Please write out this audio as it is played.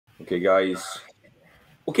Okay, guys.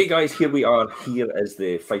 Okay, guys, here we are. Here is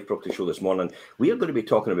the Fife Property Show this morning. We are going to be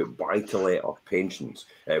talking about buy-to-let or pensions,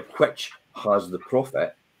 which has the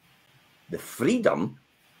profit, the freedom,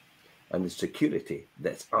 and the security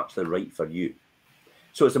that's actually right for you.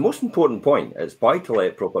 So it's the most important point. It's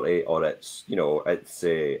buy-to-let property, or it's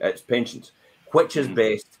it's pensions. Which is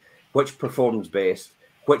best? Which performs best?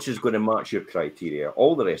 Which is going to match your criteria?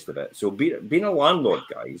 All the rest of it. So being a landlord,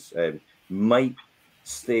 guys, might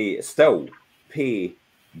still pay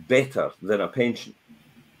better than a pension.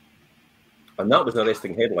 And that was an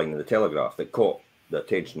arresting headline in the Telegraph that caught the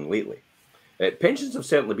attention lately. Pensions have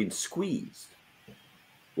certainly been squeezed,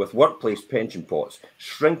 with workplace pension pots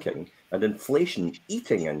shrinking and inflation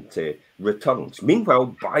eating into returns.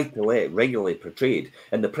 Meanwhile, buy-to-let regularly portrayed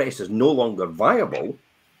in the press is no longer viable,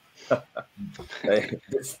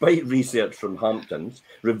 despite research from Hamptons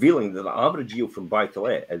revealing that the average yield from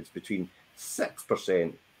buy-to-let is between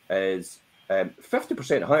 6% is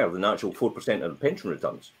 50% higher than the actual 4% of pension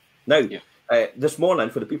returns. Now, this morning,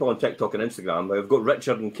 for the people on TikTok and Instagram, we've got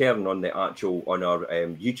Richard and Karen on our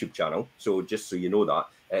YouTube channel. So just so you know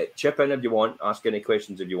that, chip in if you want, ask any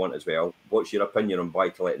questions if you want as well. What's your opinion on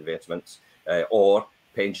buy-to-let investments or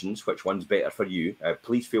pensions? Which one's better for you?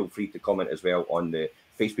 Please feel free to comment as well on the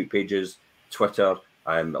Facebook pages, Twitter,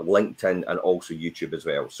 LinkedIn, and also YouTube as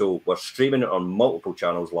well. So we're streaming it on multiple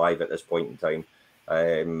channels live at this point in time.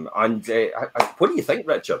 What do you think,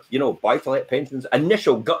 Richard? You know, buy-to-let pensions,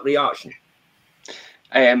 initial gut reaction.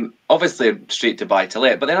 Obviously straight to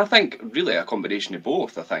buy-to-let, but then I think really a combination of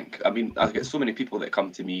both. I mean, I get so many people that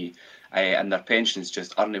come to me and their pensions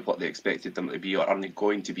just aren't what they expected them to be, or aren't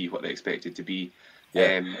going to be what they expected to be.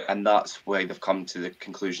 And that's why they've come to the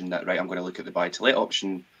conclusion that, right, I'm going to look at the buy-to-let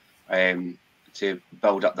option to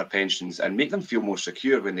build up their pensions and make them feel more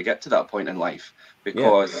secure when they get to that point in life.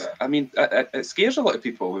 Because, I mean, it scares a lot of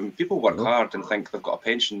people when people work hard and think they've got a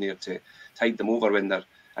pension there to tide them over when they're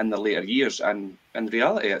in their later years. And in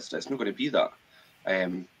reality, it's not going to be that.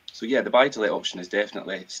 So, yeah, the buy-to-let option is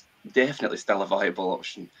definitely still a viable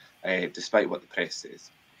option, despite what the press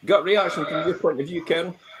says. Gut reaction from your point of view,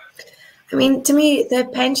 Karen? I mean, to me, the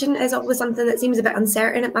pension is always something that seems a bit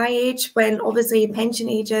uncertain at my age, when obviously pension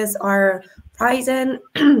ages are rising.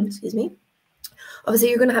 Excuse me. Obviously,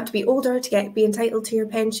 you're going to have to be older to be entitled to your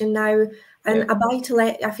pension now. And a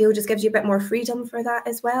buy-to-let, I feel, just gives you a bit more freedom for that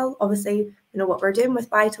as well. Obviously, you know what we're doing with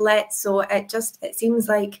buy-to-let. So it seems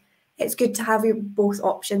like it's good to have both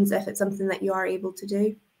options if it's something that you are able to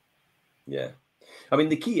do. Yeah. I mean,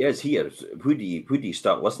 the key is here, who do you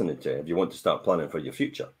start listening to if you want to start planning for your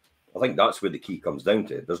future? I think that's where the key comes down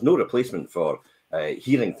to. There's no replacement for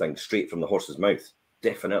hearing things straight from the horse's mouth,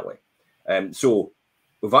 definitely. So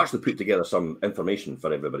we've actually put together some information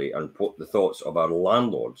for everybody and put the thoughts of our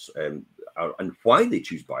landlords and why they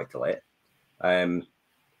choose buy-to-let.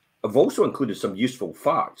 I've also included some useful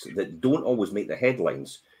facts that don't always make the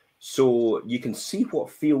headlines, so you can see what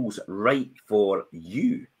feels right for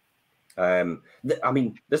you. I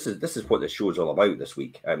mean, this is what the show is all about this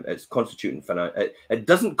week. It's constituting it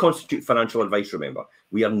doesn't constitute financial advice. Remember,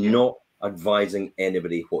 we are not advising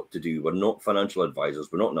anybody what to do. We're not financial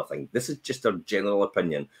advisors. We're not nothing. This is just our general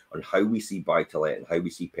opinion on how we see buy-to-let and how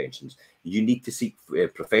we see pensions. You need to seek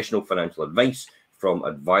professional financial advice from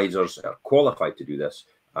advisors that are qualified to do this.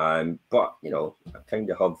 But you know, I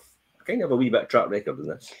kind of have a wee bit of track record in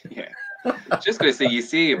this. Yeah. Just going to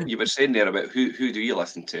say, you were saying there about who do you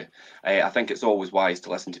listen to? I think it's always wise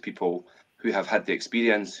to listen to people who have had the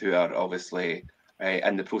experience, who are obviously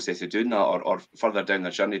in the process of doing that, or further down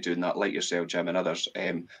their journey doing that, like yourself, Jim, and others.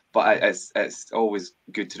 But it's always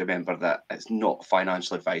good to remember that it's not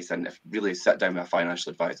financial advice, and if really sit down with a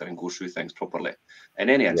financial advisor and go through things properly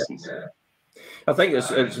in any instance. Yeah. I think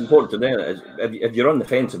it's important to know if you're on the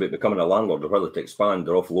fence about becoming a landlord or whether to expand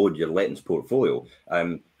or offload your lettings portfolio,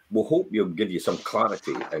 we'll hope you'll give you some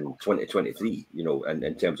clarity in 2023, you know,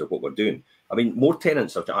 in terms of what we're doing. I mean, more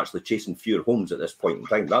tenants are actually chasing fewer homes at this point in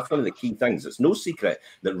time. That's one of the key things. It's no secret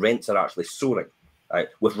that rents are actually soaring,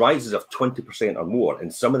 with rises of 20% or more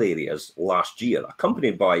in some of the areas last year,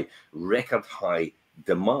 accompanied by record high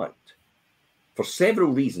demand. For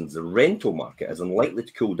several reasons, the rental market is unlikely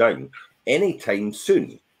to cool down anytime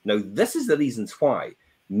soon. Now, this is the reasons why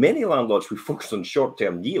many landlords who focus on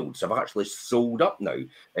short-term yields have actually sold up now,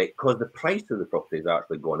 because the price of the property has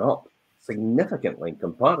actually gone up significantly in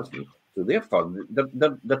comparison. So therefore,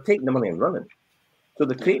 they're taking the money and running. So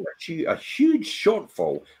they're creating a huge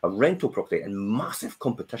shortfall of rental property and massive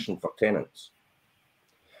competition for tenants.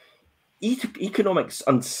 Economics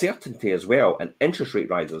uncertainty as well and interest rate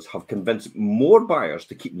rises have convinced more buyers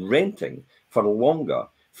to keep renting for longer,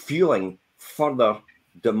 fueling further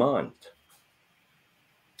demand.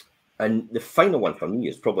 And the final one for me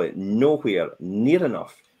is probably nowhere near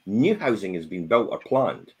enough new housing has been built or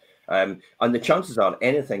planned. And the chances are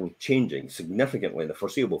anything changing significantly in the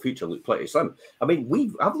foreseeable future look pretty slim. I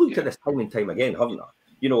mean, I've looked at this time and time again, haven't I?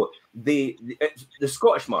 You know, the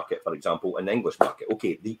Scottish market, for example, and the English market.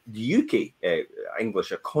 Okay, the UK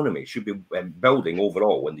English economy should be building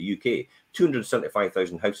overall in the UK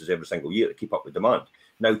 275,000 houses every single year to keep up with demand.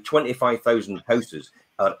 Now, 25,000 houses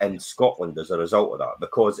are in Scotland as a result of that,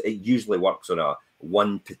 because it usually works on a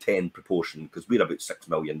 1 to 10 proportion, because we're about 6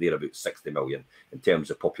 million, they're about 60 million in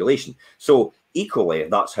terms of population. So equally,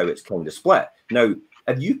 that's how it's kind of split. Now,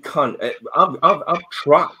 if you can't, I've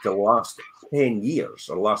tracked the last 10 years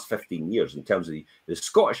or last 15 years in terms of the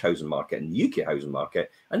Scottish housing market and the UK housing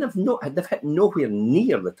market, and they've hit nowhere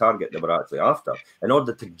near the target they were actually after in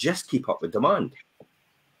order to just keep up with demand.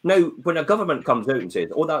 Now, when a government comes out and says,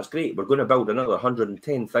 oh, that's great, we're going to build another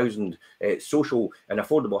 110,000 social and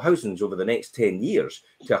affordable housings over the next 10 years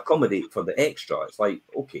to accommodate for the extra, it's like,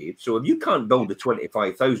 okay, so if you can't build the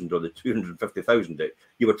 25,000 or the 250,000 that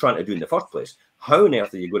you were trying to do in the first place, how on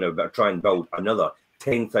earth are you going to try and build another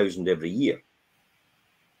 10,000 every year?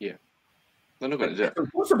 Yeah, they're not going to do it. It's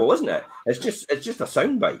impossible, isn't it? It's just a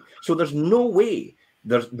soundbite. So there's no way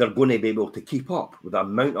they're going to be able to keep up with the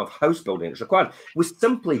amount of house building that's required. We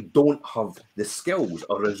simply don't have the skills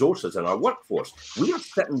or resources in our workforce. We are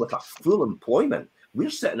sitting with a full employment. We're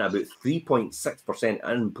sitting at about 3.6%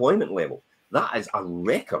 unemployment level. That is a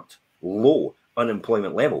record low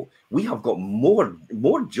unemployment level. We have got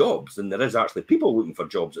more jobs than there is actually people looking for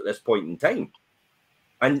jobs at this point in time.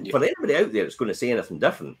 And for anybody out there that's going to say anything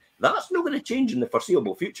different, that's not going to change in the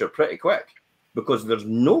foreseeable future pretty quick, because there's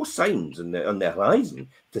no signs on the horizon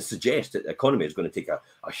to suggest that the economy is going to take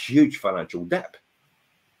a huge financial dip,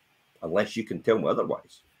 unless you can tell me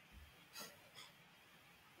otherwise.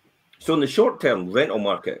 So in the short term,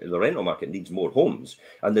 the rental market needs more homes,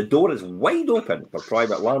 and the door is wide open for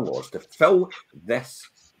private landlords to fill this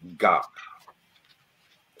gap.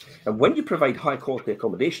 And when you provide high quality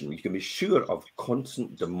accommodation, you can be sure of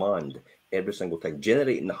constant demand every single time,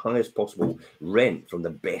 generating the highest possible rent from the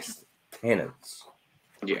best tenants.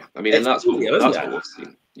 Yeah, I mean, and that's what we've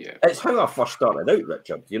seen. Yeah, it's how I first started out,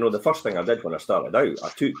 Richard. You know, the first thing I did when I started out, I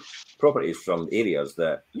took properties from areas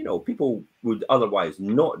that, you know, people would otherwise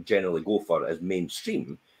not generally go for as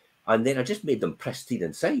mainstream, and then I just made them pristine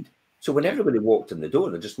inside. So when everybody walked in the door,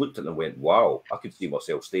 they just looked at them and went, wow, I could see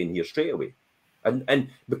myself staying here straight away. And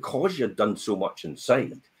because you'd done so much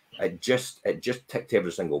inside, it just ticked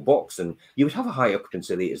every single box, and you would have a high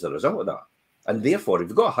occupancy rate as a result of that. And therefore, if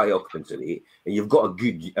you've got a high occupancy rate and you've got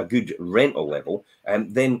a good rental level,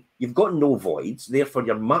 then you've got no voids. Therefore,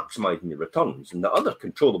 you're maximising your returns. And the other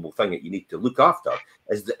controllable thing that you need to look after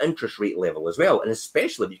is the interest rate level as well. And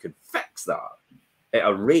especially if you can fix that at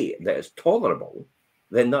a rate that is tolerable,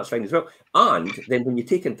 then that's fine as well. And then when you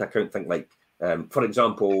take into account things like, for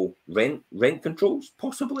example, rent controls,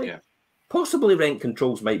 possibly rent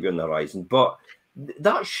controls might be on the horizon, but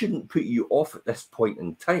that shouldn't put you off at this point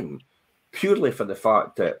in time, purely for the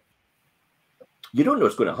fact that you don't know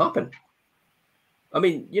what's going to happen. I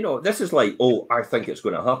mean, you know, this is like, oh, I think it's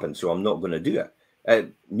going to happen, so I'm not going to do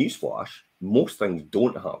it. Newsflash, most things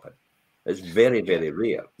don't happen. It's very, very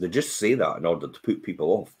rare. They just say that in order to put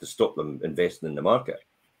people off, to stop them investing in the market.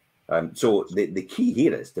 So the key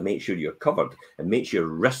here is to make sure you're covered and make sure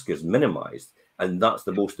risk is minimized. And that's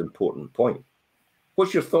the most important point.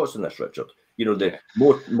 What's your thoughts on this, Richard? You know,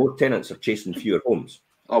 more tenants are chasing fewer homes.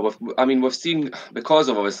 Oh, I mean, we've seen, because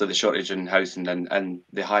of obviously the shortage in housing and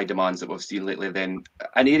the high demands that we've seen lately, then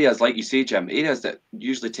in areas like you say, Jim, areas that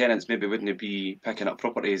usually tenants maybe wouldn't be picking up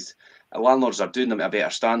properties, landlords are doing them at a better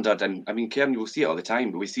standard. And I mean, Kieran, we'll see it all the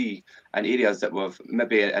time, but we see in areas that we've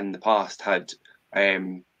maybe in the past had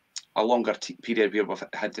a longer period where we've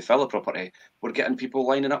had to fill a property, we're getting people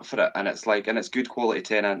lining up for it, and it's like, and it's good quality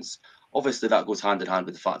tenants. Obviously, that goes hand in hand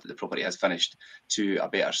with the fact that the property has finished to a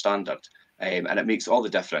better standard. And it makes all the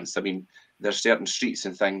difference. I mean, there's certain streets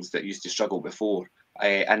and things that used to struggle before.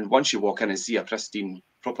 And once you walk in and see a pristine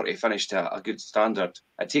property finished to a good standard,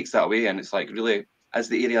 it takes that away. And it's like, really, is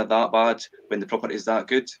the area that bad when the property is that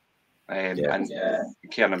good? Karen,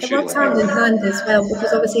 I'm sure it works hand in hand as well,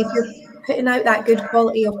 because obviously if you're putting out that good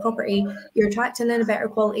quality of property, you're attracting in a better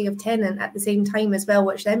quality of tenant at the same time as well,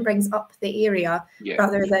 which then brings up the area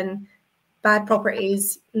rather than bad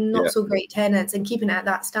properties, not so great tenants, and keeping it at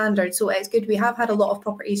that standard. So it's good. We have had a lot of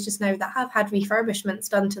properties just now that have had refurbishments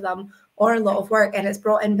done to them or a lot of work, and it's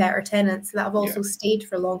brought in better tenants that have also stayed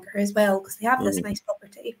for longer as well because they have this nice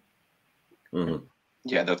property. Mm-hmm.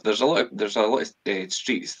 Yeah, there's a lot of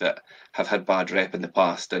streets that have had bad rep in the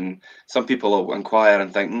past, and some people will inquire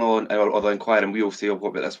and think no, or they'll inquire and we'll say, oh, what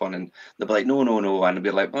about this one? And they'll be like, no, no, no, and they'll be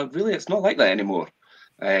like, well, really, it's not like that anymore.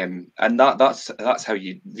 And that's how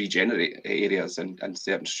you regenerate areas and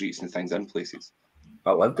certain streets and things in places.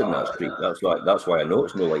 I lived in that street. That's why I know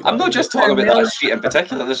it's not like that. I'm not just talking about that street in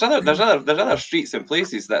particular. There's other streets and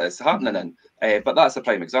places that it's happening in, but that's a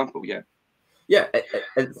prime example. Yeah. Yeah,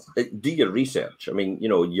 do your research. I mean, you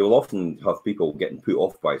know, you'll often have people getting put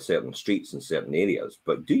off by certain streets in certain areas,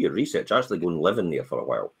 but do your research. Actually go and live in there for a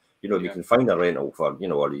while. You know, you can find a rental for, you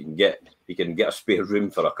know, or you can get a spare room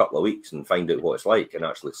for a couple of weeks and find out what it's like and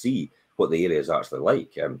actually see what the area is actually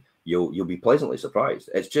like. You'll be pleasantly surprised.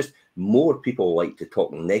 It's just more people like to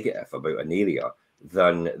talk negative about an area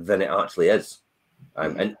than it actually is,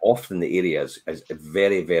 and often the area is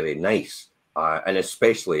very, very nice. And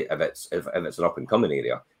especially if it's an up and coming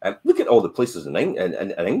area, look at all the places in England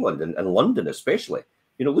and London, especially.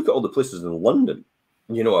 You know, look at all the places in London.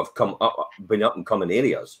 You know, have been up and coming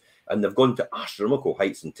areas, and they've gone to astronomical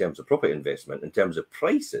heights in terms of property investment, in terms of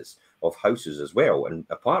prices of houses as well and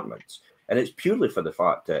apartments. And it's purely for the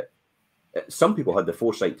fact that some people had the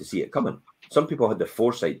foresight to see it coming. Some people had the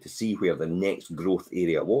foresight to see where the next growth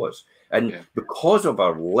area was. And because of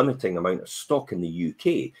our limiting amount of stock in the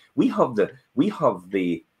UK, we have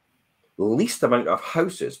the least amount of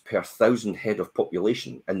houses per 1,000 head of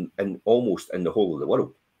population and almost in the whole of the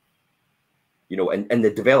world. You know, in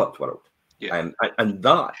the developed world. Yeah. And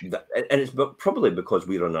it's probably because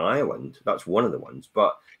we're on an island. That's one of the ones.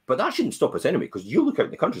 But that shouldn't stop us anyway, because you look out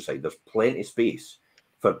in the countryside, there's plenty of space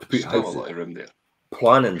to put houses. A lot of room there.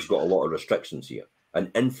 Planning's got a lot of restrictions here,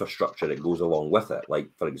 and infrastructure that goes along with it. Like,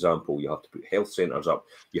 for example, you have to put health centres up,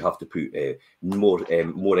 you have to put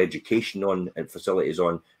more education on and facilities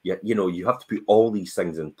on. You know, you have to put all these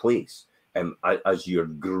things in place as you're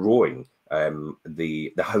growing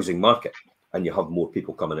the housing market, and you have more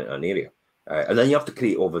people coming into an area. And then you have to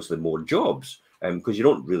create, obviously, more jobs, because you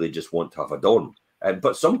don't really just want to have a dorm.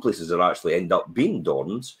 But some places are actually end up being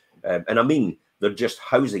dorms, and I mean, they're just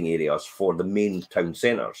housing areas for the main town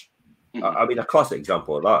centres. I mean, a classic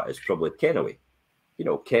example of that is probably Kennoway. You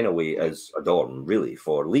know, Kennoway is a dorm, really,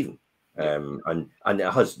 for leaving. And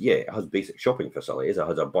it has basic shopping facilities. It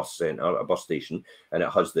has a bus centre, a bus station, and it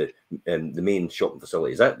has the main shopping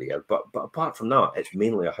facilities out there. But apart from that, it's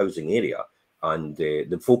mainly a housing area, and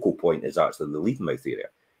the focal point is actually the Levenmouth area.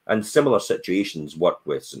 And similar situations work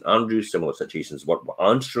with St Andrews, similar situations work with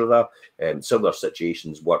Anstruther, similar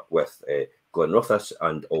situations work with Glenrothes,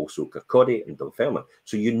 and also Kirkcaldy and Dunfermline.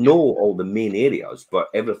 So you know all the main areas, but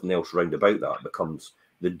everything else round about that becomes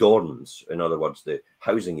the dorms. In other words, the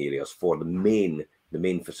housing areas for the main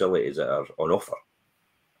facilities that are on offer.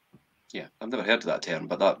 Yeah, I've never heard of that term,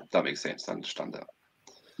 but that makes sense. I understand that.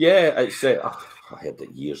 Yeah, it's I heard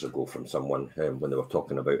it years ago from someone when they were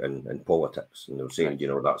talking about in politics, and they were saying, you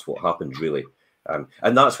know, that's what happens really,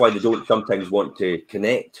 and that's why they don't sometimes want to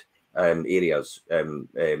connect areas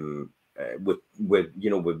with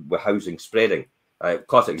housing spreading.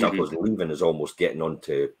 Classic example is Leven is almost getting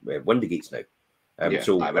onto Windygates now.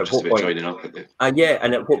 So at what point?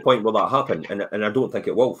 And at what point will that happen? And I don't think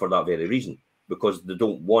it will, for that very reason, because they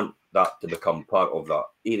don't want that to become part of that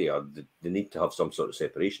area. They need to have some sort of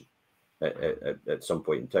separation at some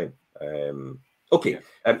point in time. Okay.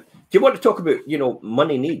 Do you want to talk about, you know,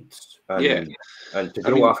 money needs and to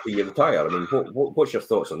grow after you retire? I mean, what's your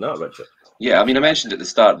thoughts on that, Richard? Yeah, I mean, I mentioned at the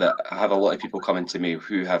start that I have a lot of people coming to me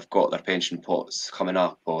who have got their pension pots coming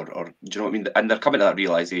up, or do you know what I mean? And they're coming to that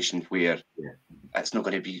realization where it's not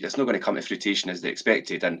going to come to fruition as they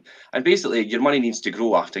expected, and basically your money needs to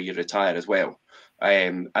grow after you retire as well.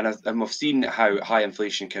 And we've seen how high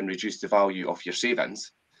inflation can reduce the value of your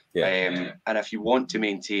savings. And if you want to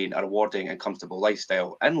maintain a rewarding and comfortable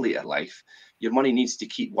lifestyle in later life, your money needs to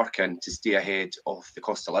keep working to stay ahead of the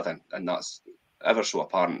cost of living, and that's ever so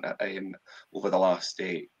apparent over the last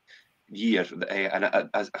year, and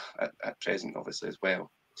at present, obviously, as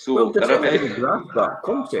well. So, does it grasp that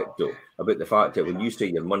concept, though, about the fact that when you say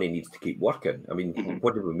your money needs to keep working? I mean,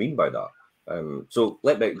 what do we mean by that? So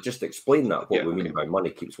let me just explain that, what we mean by money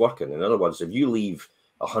keeps working. In other words, if you leave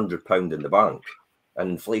 £100 in the bank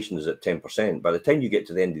and inflation is at 10%, by the time you get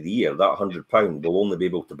to the end of the year, that £100 will only be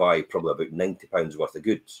able to buy probably about £90 worth of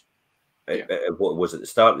goods, what it was at the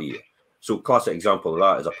start of the year. So classic example of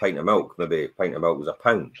that is a pint of milk. Maybe a pint of milk was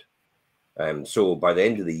 £1. So by the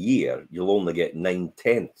end of the year, you'll only get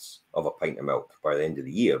 9/10 of a pint of milk by the end of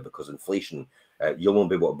the year, because inflation, you'll only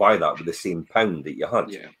be able to buy that with the same pound that you had,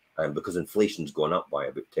 because inflation's gone up by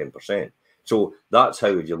about 10%. So that's how,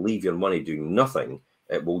 if you leave your money doing nothing,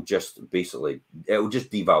 it will just basically, it will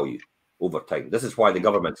just devalue over time. This is why the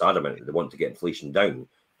government's adamant that they want to get inflation down,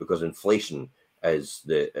 because inflation is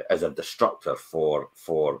a destructor for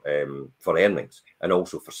earnings and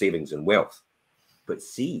also for savings and wealth. But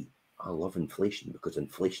see, I love inflation because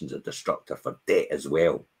inflation's a destructor for debt as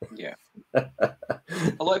well. Yeah.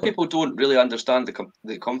 A lot of people don't really understand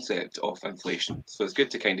the concept of inflation. So it's good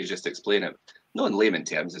to kind of just explain it, not in layman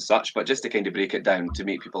terms as such, but just to kind of break it down to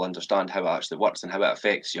make people understand how it actually works and how it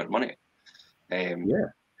affects your money. Yeah.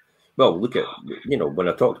 Well, look at, when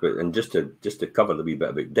I talked about, and just to cover the wee bit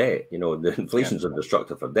about debt, the inflation's a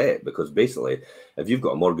destructor for debt, because basically, if you've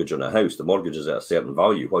got a mortgage on a house, the mortgage is at a certain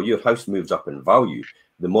value. While your house moves up in value,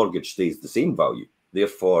 the mortgage stays the same value.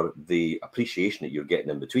 Therefore, the appreciation that you're getting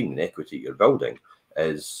in between, the equity you're building,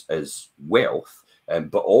 is wealth,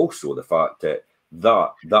 but also the fact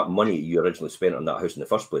that money you originally spent on that house in the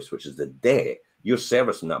first place, which is the debt, you're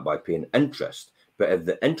servicing that by paying interest. But if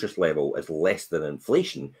the interest level is less than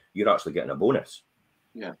inflation, you're actually getting a bonus.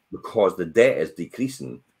 Yeah. Because the debt is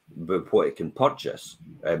decreasing by what it can purchase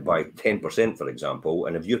by 10%, for example.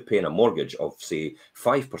 And if you're paying a mortgage of, say,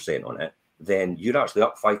 5% on it, then you're actually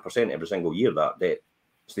up 5% every single year that debt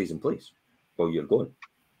stays in place while you're going.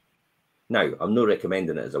 Now, I'm not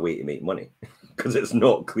recommending it as a way to make money, because it's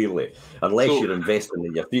not, clearly, unless you're investing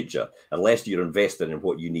in your future, unless you're investing in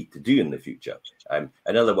what you need to do in the future.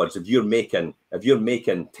 In other words, if you're making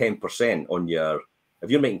 10%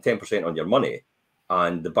 on your money,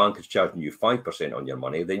 and the bank is charging you 5% on your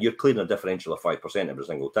money, then you're clearing a differential of 5% every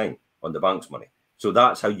single time on the bank's money. So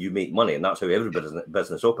that's how you make money, and that's how every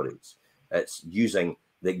business operates. It's using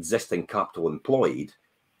the existing capital employed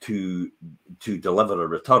to deliver a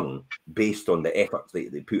return based on the efforts they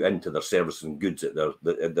put into their service and goods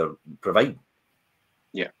that they're providing.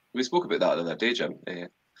 Yeah, we spoke about that the other day, Jim,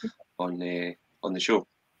 on the show.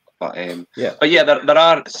 But but there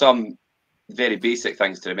are some very basic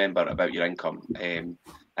things to remember about your income and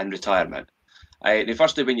retirement.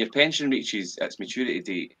 Firstly, when your pension reaches its maturity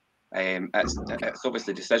date, it's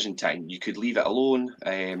obviously decision time. You could leave it alone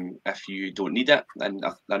if you don't need it, and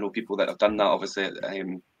I know people that have done that. Obviously,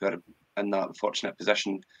 who are in that unfortunate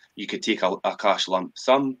position. You could take a cash lump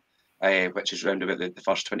sum, which is around about the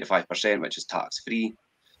first 25%, which is tax free,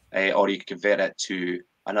 or you could convert it to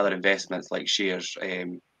another investments like shares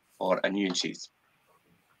or annuities.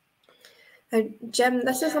 Jim,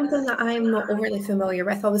 this is something that I'm not overly familiar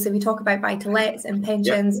with. Obviously, we talk about buy-to-lets and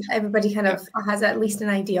pensions. Yep. Everybody kind of has at least an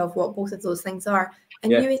idea of what both of those things are.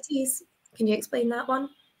 Annuities, can you explain that one?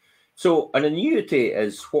 So an annuity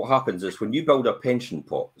is, what happens is when you build a pension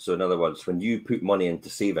pot. So in other words, when you put money into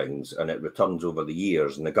savings and it returns over the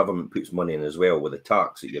years, and the government puts money in as well with the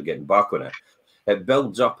tax that you're getting back on it, it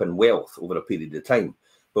builds up in wealth over a period of time.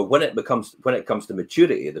 But when it comes to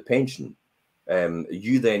maturity of the pension,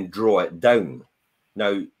 you then draw it down.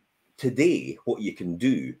 Now, today, what you can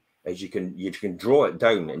do is you can draw it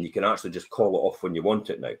down, and you can actually just call it off when you want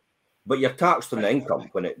it now. But you're taxed on the income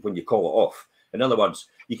when you call it off. In other words,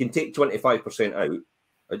 you can take 25% out.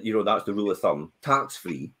 That's the rule of thumb, tax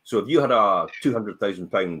free. So if you had a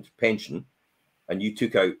 £200,000 pension and you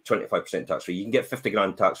took out 25% tax free, you can get 50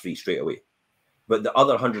 grand tax free straight away. But the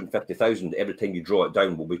other 150,000 every time you draw it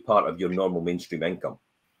down will be part of your normal mainstream income.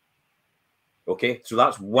 Okay, so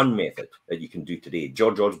that's one method that you can do today.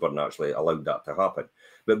 George Osborne actually allowed that to happen.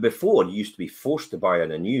 But before, you used to be forced to buy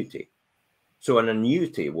an annuity. So an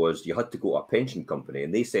annuity was, you had to go to a pension company,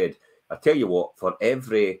 and they said, I tell you what, for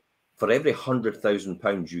every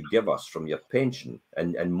 £100,000 you give us from your pension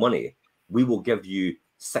and money, we will give you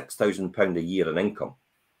 £6,000 a year in income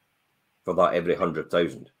for that every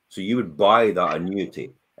 100,000. So you would buy that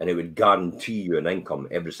annuity, and it would guarantee you an income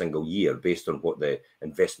every single year based on what the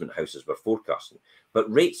investment houses were forecasting.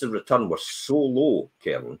 But rates of return were so low,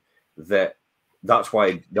 Karen, that's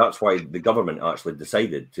why the government actually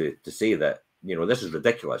decided to say that, this is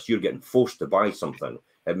ridiculous. You're getting forced to buy something.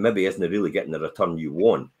 It maybe isn't really getting the return you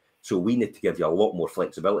want. So we need to give you a lot more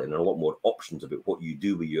flexibility and a lot more options about what you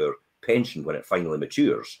do with your pension when it finally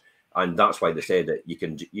matures. And that's why they said that you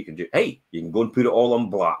can go and put it all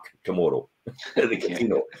on black tomorrow at the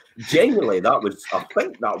casino. Genuinely, I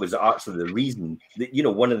think that was actually the reason that,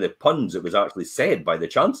 one of the puns that was actually said by the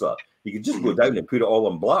Chancellor. You could just go down and put it all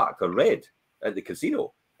on black or red at the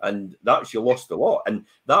casino, and that's, you lost a lot. And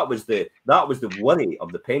that was the worry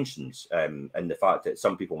of the pensions, and the fact that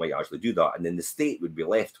some people might actually do that, and then the state would be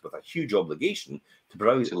left with a huge obligation to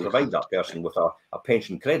provide that person with a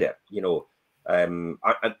pension credit.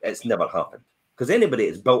 It's never happened, because anybody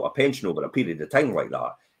that's built a pension over a period of time like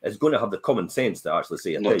that is going to have the common sense to actually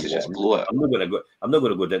say, I'm not going to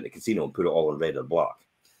go down to the casino and put it all in red or black.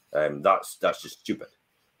 That's just stupid.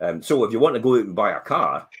 So if you want to go out and buy a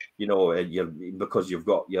car, you know, because you've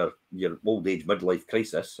got your old age midlife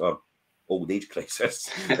crisis or old age crisis,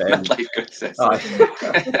 midlife crisis,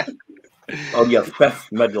 or your fifth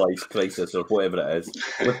midlife crisis or whatever it is,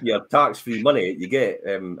 with your tax-free money you get,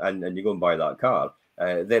 and you go and buy that car,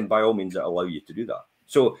 then by all means it'll allow you to do that.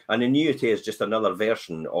 So an annuity is just another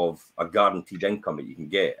version of a guaranteed income that you can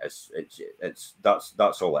get. That's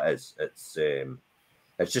all it is.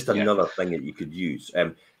 It's just another thing that you could use.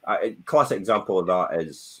 A classic example of that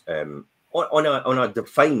is on a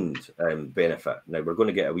defined benefit. Now we're going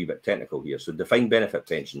to get a wee bit technical here. So defined benefit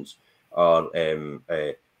pensions are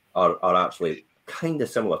actually kind of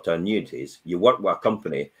similar to annuities. You work with a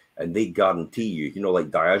company and they guarantee you. You know,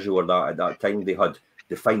 like Diageo or that at that time, they had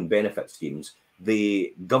defined benefit schemes.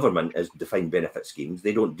 The government is defined benefit schemes.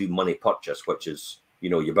 They don't do money purchase, which is, you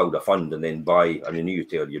know, you build a fund and then buy an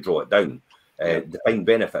annuity or you draw it down. Defined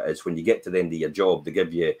benefit is when you get to the end of your job, they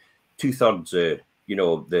give you 2/3, you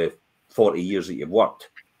know, the 40 years that you've worked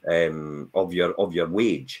of your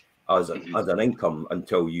wage as an income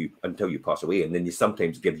until you pass away, and then they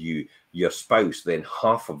sometimes give you your spouse then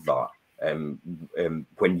half of that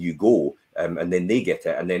when you go, and then they get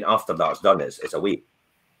it, and then after that's done, it's away.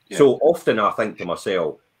 Yeah. So often I think to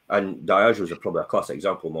myself, and Diageo is probably a classic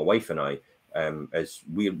example. My wife and I, is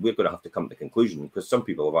we're going to have to come to the conclusion, because some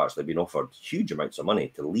people have actually been offered huge amounts of money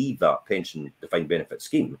to leave that pension defined benefit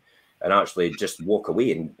scheme and actually just walk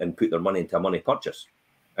away and put their money into a money purchase.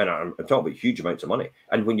 And I'm talking about huge amounts of money.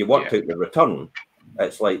 And when you work out the return,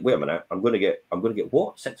 it's like, wait a minute, I'm going to get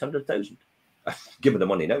what, 600,000? Give me the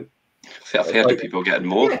money now. I've heard of people getting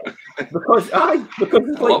more. Because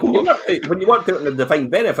it's like when you worked out in the defined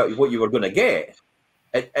benefit what you were going to get,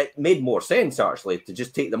 it made more sense actually to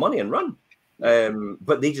just take the money and run.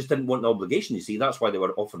 But they just didn't want the obligation. You see, that's why they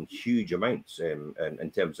were offering huge amounts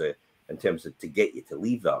in terms of to get you to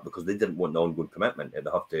leave that, because they didn't want the ongoing commitment.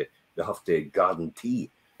 They have to guarantee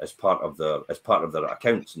as part of their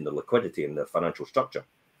accounts and the liquidity and the financial structure,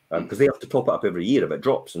 because they have to top it up every year if it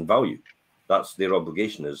drops in value. That's their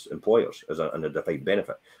obligation as employers, in a defined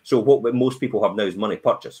benefit. So what most people have now is money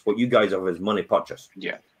purchase. What you guys have is money purchase.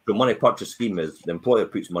 Yeah. The money purchase scheme is the employer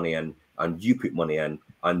puts money in and you put money in,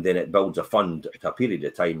 and then it builds a fund to a period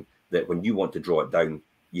of time that when you want to draw it down,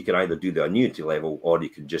 you can either do the annuity level or you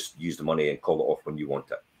can just use the money and call it off when you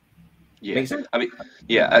want it. Yeah, makes sense? I mean,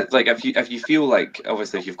 yeah, like if you feel like,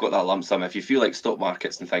 obviously if you've got that lump sum, if you feel like stock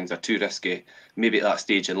markets and things are too risky, maybe at that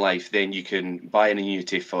stage in life, then you can buy an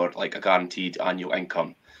annuity for like a guaranteed annual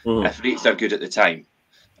income. If rates are good at the time,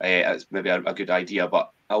 it's maybe a good idea.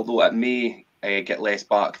 But although it may get less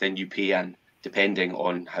back than you pay in, depending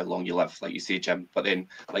on how long you live, like you say, Jim. But then,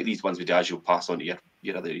 like these ones with Dash, you'll pass on to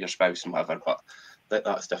your spouse and whatever. But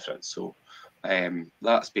that's different. So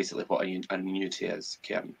that's basically what an annuity is,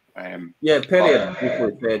 Kieran. Perry had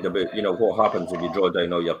briefly said about, you know, what happens if you draw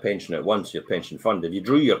down all your pension at once, your pension fund. If you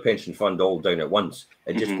drew your pension fund all down at once,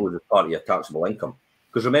 it just goes as part of your taxable income.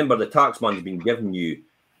 Because remember, the taxman's been giving you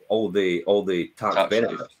all the tax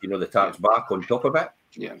benefits, you know, the tax back on top of it.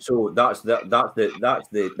 Yeah. So that's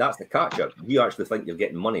the catcher. You actually think you're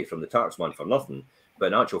getting money from the taxman for nothing, but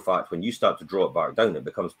in actual fact, when you start to draw it back down, it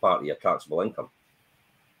becomes part of your taxable income.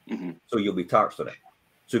 So you'll be taxed on it.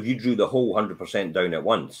 So if you drew the whole 100% down at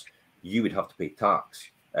once, you would have to pay tax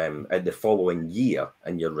at the following year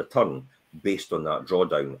in your return based on that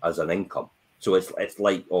drawdown as an income. So it's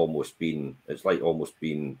like almost being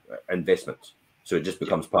investments. So it just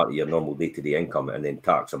becomes part of your normal day-to-day income and then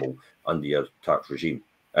taxable under your tax regime.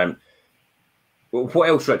 What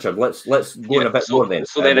else, Richard? Let's go in a bit more then.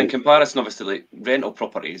 So then in comparison, obviously, like rental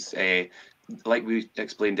properties, like we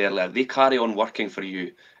explained earlier, they carry on working for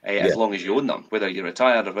you as long as you own them, whether you're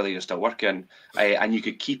retired or whether you're still working, and you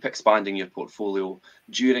could keep expanding your portfolio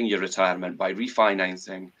during your retirement by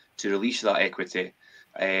refinancing to release that equity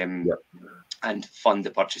and fund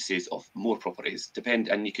the purchases of more properties.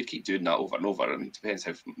 And you could keep doing that over and over, and it depends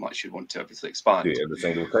how much you want to obviously expand. Do it every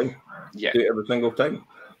single time. Yeah. Do it every single time.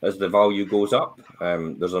 As the value goes up,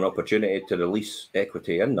 there's an opportunity to release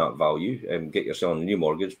equity in that value, get yourself a new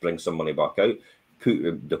mortgage, bring some money back out,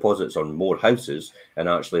 put deposits on more houses, and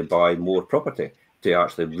actually buy more property to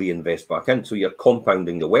actually reinvest back in. So you're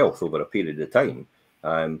compounding the wealth over a period of time.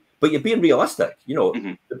 But you're being realistic. You know,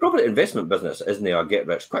 the property investment business isn't a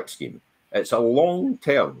get-rich-quick scheme. It's a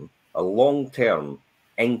long-term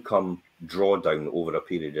income drawdown over a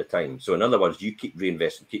period of time. So in other words, you keep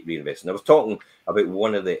reinvesting. I was talking about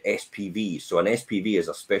one of the SPVs. So an SPV is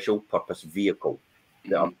a special purpose vehicle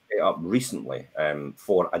that I've set up recently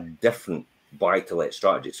for a different buy-to-let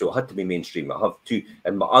strategy. So it had to be mainstream. I have two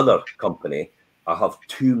in my other company. I have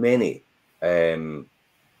too many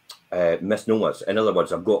misnomers. In other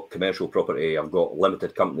words, I've got commercial property, I've got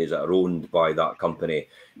limited companies that are owned by that company,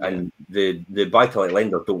 and the buy-to-let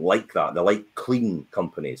lenders don't like that. They like clean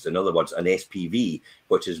companies. In other words, an SPV,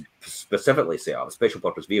 which is specifically set up, a special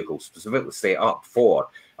purpose vehicle, specifically set up for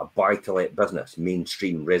a buy-to-let business,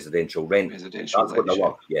 mainstream residential rent. That's what they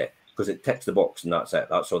love, because it ticks the box and that's it.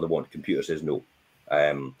 That's all they want. Computer says no.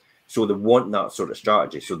 So they want that sort of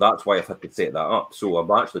strategy. So that's why I've had to set that up. So I've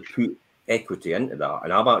actually put equity into that,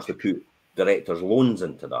 and I've actually put directors' loans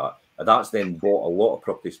into that. And that's then bought a lot of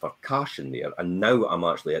properties for cash in there. And now I'm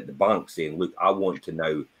actually at the bank saying, look, I want to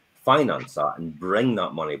now finance that and bring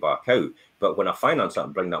that money back out. But when I finance that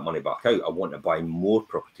and bring that money back out, I want to buy more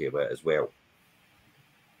property of it as well.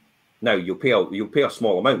 Now you'll pay a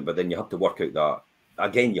small amount, but then you have to work out that.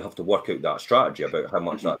 Again, you have to work out that strategy about how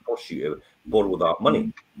much that costs you to borrow that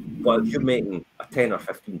money. But if you're making a 10 or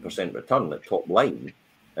 15% return at top line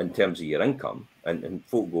in terms of your income, and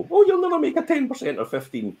folk go, oh, you'll never make a 10% or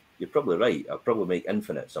 15%. You're probably right. I'll probably make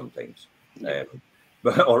infinite sometimes,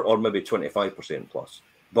 but or maybe 25% plus.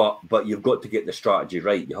 But you've got to get the strategy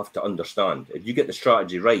right. You have to understand. If you get the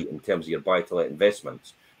strategy right in terms of your buy-to-let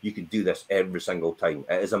investments, you can do this every single time.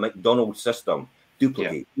 It is a McDonald's system.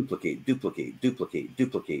 Duplicate, duplicate, duplicate, duplicate,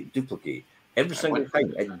 duplicate, duplicate. Every single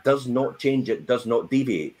time. It does not change. It does not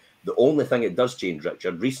deviate. The only thing it does change,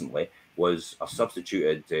 Richard, recently was I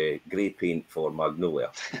substituted grey paint for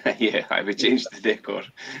magnolia. I would change the decor.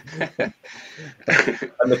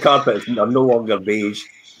 And the carpets are no longer beige.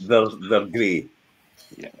 They're grey.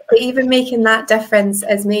 But even making that difference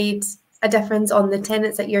has made a difference on the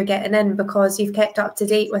tenants that you're getting in, because you've kept up to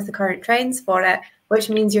date with the current trends for it, which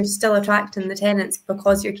means you're still attracting the tenants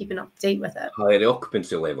because you're keeping up to date with it. Higher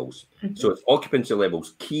occupancy levels. So it's occupancy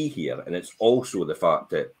levels key here, and it's also the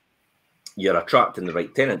fact that you're attracting the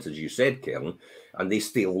right tenants, as you said, Karen, and they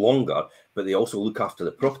stay longer, but they also look after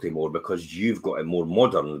the property more because you've got it more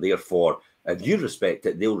modern. Therefore, if you respect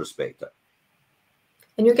it, they'll respect it.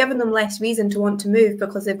 And you're giving them less reason to want to move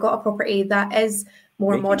because they've got a property that is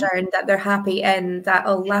more modern, that they're happy in,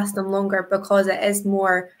 that'll last them longer because it is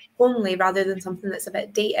more homely rather than something that's a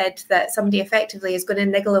bit dated, that somebody effectively is going to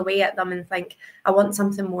niggle away at them and think, I want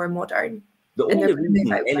something more modern. The only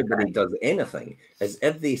reason anybody does anything is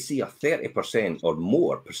if they see a 30% or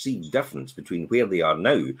more perceived difference between where they are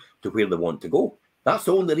now to where they want to go. That's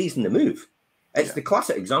the only reason to move. It's the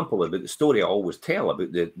classic example about the story I always tell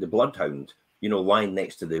about the bloodhound, you know, lying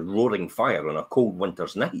next to the roaring fire on a cold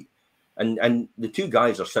winter's night. And the two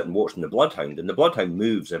guys are sitting watching the bloodhound, and the bloodhound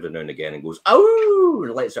moves every now and again and goes, "Ow!"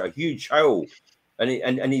 and lets out a huge howl.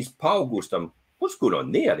 And his pal goes to him, "What's going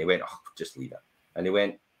on there?" And he went, "Oh, just leave it." And he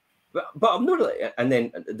went, But I'm not really. And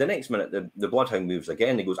then the next minute, the bloodhound moves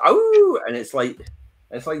again. He goes, "Ow!" And it's like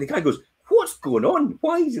the guy goes, "What's going on?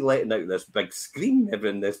 Why is he letting out this big scream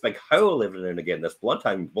this big howl every now and again? This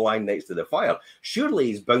bloodhound lying next to the fire. Surely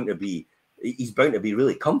he's bound to be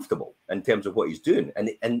really comfortable in terms of what he's doing."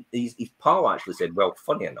 And his pal actually said, "Well,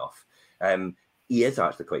 funny enough, he is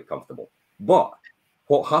actually quite comfortable. But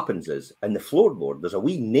what happens is in the floorboard, there's a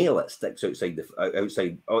wee nail that sticks out the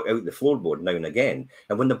floorboard now and again.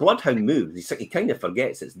 And when the bloodhound moves, he kind of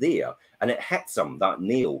forgets it's there, and it hits him, that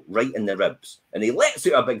nail, right in the ribs, and he lets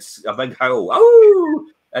out a big howl. Oh!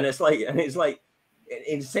 And it's like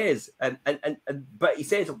he says, but he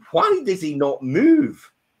says, why does he not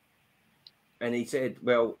move? And he said,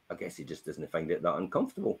 well, I guess he just doesn't find it that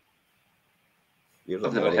uncomfortable.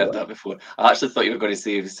 I've never heard that before. I actually thought you were going to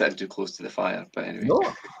say he was sitting too close to the fire, but anyway. No,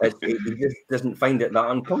 he just doesn't find it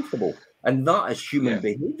that uncomfortable. And that is human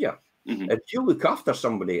behaviour. If you look after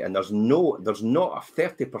somebody and there's not a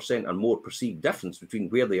 30% or more perceived difference between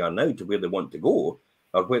where they are now to where they want to go,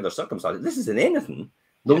 or where their circumstances, this isn't anything,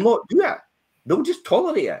 they'll not do it. They'll just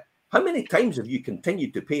tolerate it. How many times have you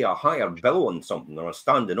continued to pay a higher bill on something or a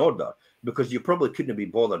standing order because you probably couldn't be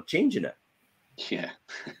bothered changing it? Yeah,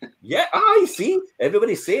 I see.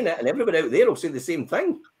 Everybody's saying it, and everybody out there will say the same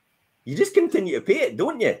thing. You just continue to pay it,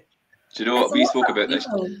 don't you? Do you know what we spoke about this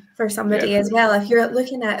for somebody as well? If you're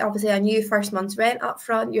looking at obviously a new first month's rent up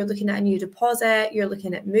front, you're looking at a new deposit, you're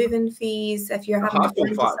looking at moving fees. If you're having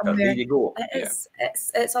to find somewhere, there you go.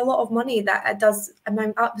 It's a lot of money that it does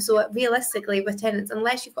amount up. So realistically, with tenants,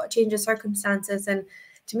 unless you've got a change of circumstances, and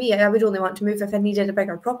to me, I would only want to move if I needed a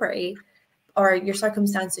bigger property, or your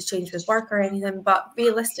circumstances change with work or anything, but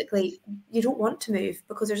realistically, you don't want to move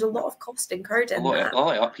because there's a lot of cost incurred in that. A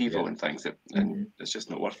lot of upheaval and things, and it's just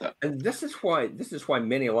not worth it. And this is why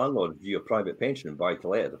many landlords view a private pension and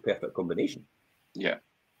buy-to-let as a perfect combination. Yeah.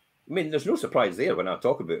 I mean, there's no surprise there when I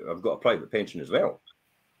talk about I've got a private pension as well.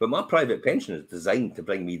 But my private pension is designed to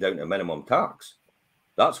bring me down to minimum tax.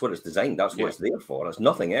 That's what it's designed. That's what it's there for. It's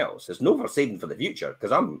nothing else. It's no for saving for the future,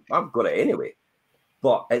 because I've got it anyway.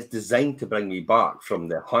 But it's designed to bring me back from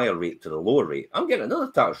the higher rate to the lower rate. I'm getting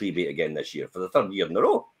another tax rebate again this year for the 3rd year in a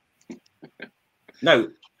row. Now,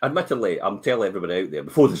 admittedly, I'm telling everybody out there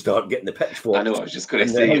before they start getting the pitchforks. I know. I was just going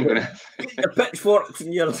to say, you're going to get your pitchforks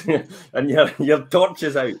and your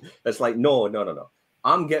torches out. It's like no.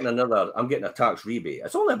 I'm getting a tax rebate.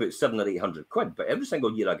 It's only about £700 or £800, but every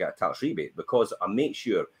single year I get a tax rebate because I make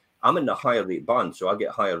sure I'm in the higher rate band, so I get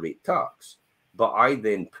higher rate tax. But I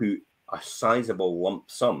then put a sizable lump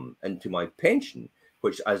sum into my pension,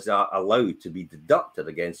 which is allowed to be deducted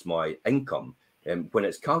against my income when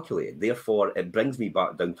it's calculated. Therefore, it brings me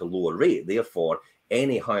back down to lower rate. Therefore,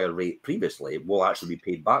 any higher rate previously will actually be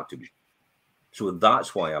paid back to me. So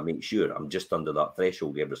that's why I make sure I'm just under that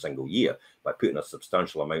threshold every single year by putting a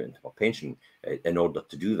substantial amount into my pension in order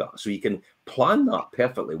to do that. So you can plan that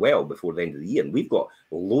perfectly well before the end of the year. And we've got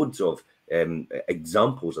loads of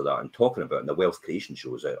examples of that and talking about in the wealth creation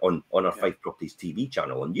shows on our Fife Properties TV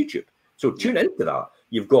channel on YouTube. So tune into that.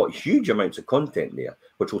 You've got huge amounts of content there,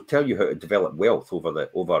 which will tell you how to develop wealth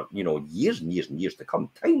over years and years and years to come.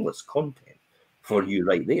 Timeless content for you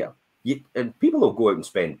right there. And people will go out and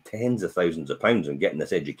spend tens of thousands of pounds on getting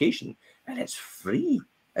this education, and it's free.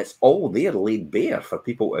 It's all there laid bare for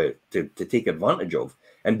people to take advantage of.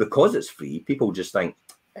 And because it's free, people just think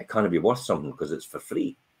it can't be worth something because it's for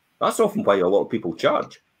free. That's often why a lot of people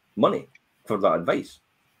charge money for that advice.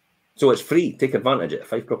 So it's free. Take advantage of it.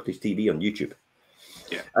 Fife Properties TV on YouTube.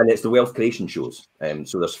 Yeah. And it's the wealth creation shows.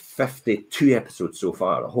 So there's 52 episodes so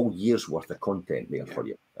far, a whole year's worth of content there for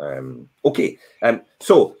you. Okay.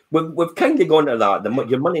 So we've kind of gone to that.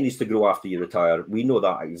 Your money needs to grow after you retire. We know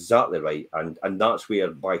that exactly right. And that's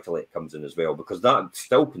where buy-to-let comes in as well, because that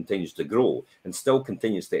still continues to grow and still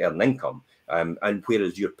continues to earn income. And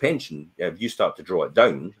whereas your pension, if you start to draw it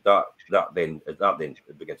down, that then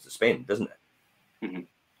begins to spend, doesn't it? Mm-hmm.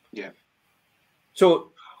 Yeah.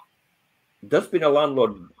 So does being a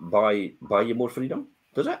landlord buy you more freedom?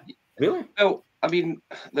 Does it? Really? Well, I mean,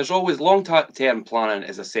 there's always long-term planning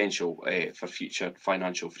is essential for future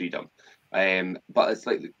financial freedom. But it's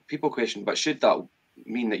like people question, but should that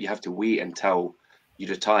mean that you have to wait until you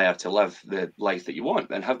retire to live the life that you want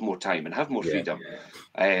and have more time and have more freedom?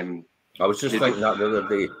 I was just thinking that the other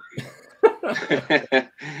day.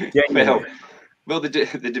 Well,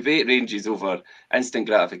 the debate ranges over instant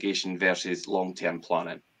gratification versus long-term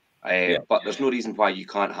planning. But there's no reason why you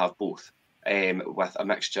can't have both with a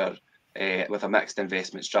mixture, with a mixed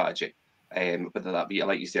investment strategy, whether that be,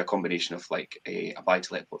 like you say, a combination of like a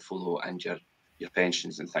buy-to-let portfolio and your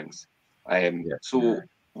pensions and things. So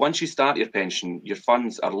once you start your pension, your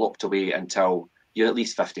funds are locked away until you're at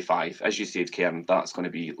least 55. As you said, Karen, that's going to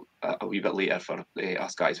be a wee bit later for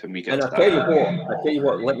us guys when we get to that. I tell you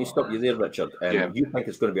what, let me stop you there, Richard. You think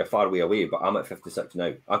it's going to be a far way away, but I'm at 56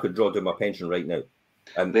 now. I could draw down my pension right now.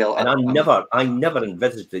 And I never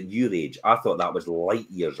envisaged at your age. I thought that was light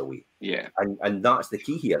years away. Yeah. And that's the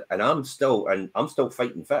key here. And I'm still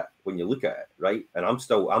fighting fit when you look at it, right? And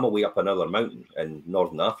I'm away up another mountain in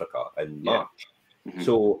Northern Africa in March. Mm-hmm.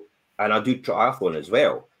 So, and I do triathlon as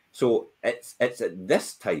well. So it's at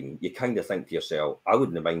this time you kind of think to yourself, I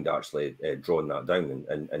wouldn't mind actually drawing that down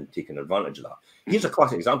and taking advantage of that. Here's a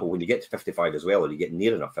classic example: when you get to 55 as well, or you get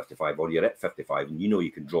near enough 55, or you're at 55 and you know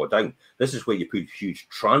you can draw down. This is where you put huge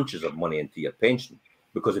tranches of money into your pension,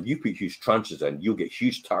 because if you put huge tranches in, you'll get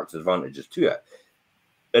huge tax advantages to it.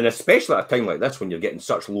 And especially at a time like this, when you're getting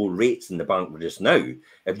such low rates in the bank just now,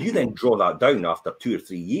 if you then draw that down after 2 or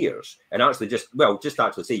 3 years, and actually just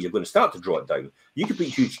actually say you're going to start to draw it down, you can put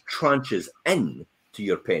huge tranches in to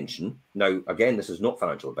your pension. Now, again, this is not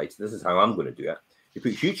financial advice. This is how I'm going to do it. You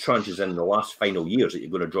put huge tranches in the last final years that you're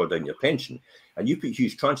going to draw down your pension, and you put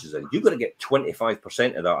huge tranches in, you're going to get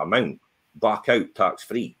 25% of that amount back out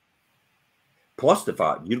tax-free. Plus the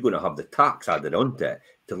fact you're going to have the tax added onto it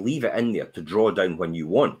to leave it in there to draw down when you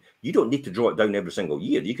want. You don't need to draw it down every single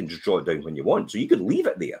year. You can just draw it down when you want. So you could leave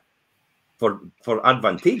it there for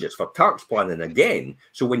advantageous, for tax planning again.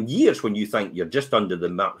 So when you think you're just under the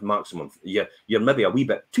maximum, you're maybe a wee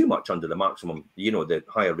bit too much under the maximum, the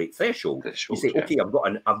higher rate threshold. You say, okay, I've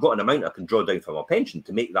got an amount I can draw down for my pension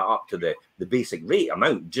to make that up to the basic rate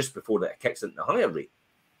amount just before that it kicks into the higher rate.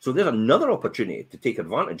 So there's another opportunity to take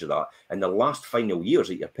advantage of that in the last final years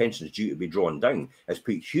that your pension is due to be drawn down, is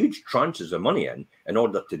put huge tranches of money in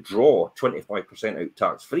order to draw 25% out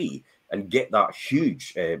tax-free and get that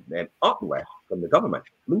huge uplift from the government.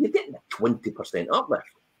 I mean, you're getting a 20% uplift.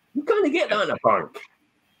 You can't get that in a bank.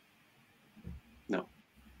 No.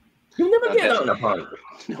 You'll never get that in a bank.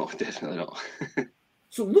 No, definitely not.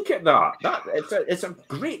 So look at that. It's a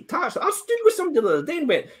great tax. I stood with somebody the other day and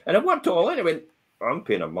went, and I worked all in. I went, I'm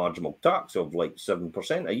paying a marginal tax of like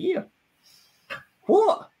 7% a year.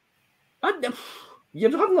 What?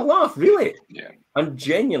 You're having a laugh, really? Yeah. And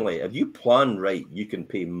genuinely, if you plan right, you can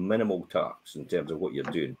pay minimal tax in terms of what you're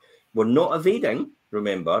doing. We're not evading,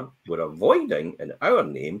 remember, we're avoiding in our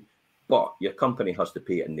name, but your company has to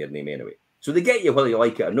pay it in their name anyway. So they get you whether you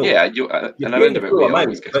like it or not. Yeah, and around about we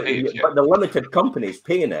always get paid. But the limited company's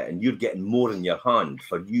paying it, and you're getting more in your hand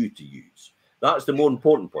for you to use. That's the more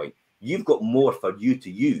important point. You've got more for you to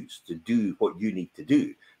use to do what you need to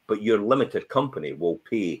do, but your limited company will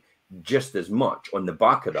pay just as much on the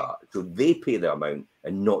back of that. So they pay the amount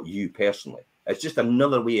and not you personally. It's just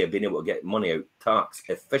another way of being able to get money out tax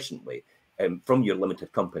efficiently from your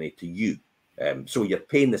limited company to you. So you're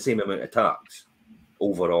paying the same amount of tax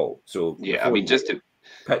overall. So yeah, I mean, just to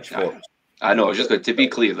pitchforks. I know, just to be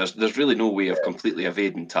clear, there's really no way of completely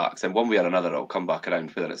evading tax, and one way or another it'll come back around,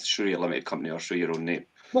 whether it's through your limited company or through your own name.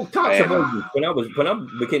 Well, tax avoidance. When I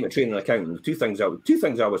became a training accountant, two things I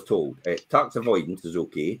was told: tax avoidance is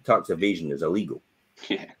okay, tax evasion is illegal.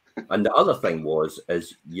 Yeah. And the other thing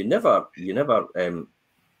is you never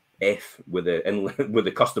F with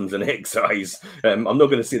the customs and excise. I'm not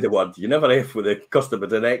going to say the word. You never F with the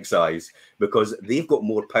customs and excise, because they've got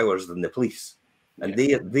more powers than the police, and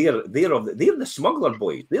they're the smuggler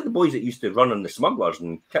boys. They're the boys that used to run on the smugglers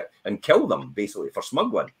and kill them basically for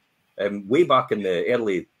smuggling. Way back in the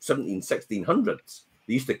early 1600s,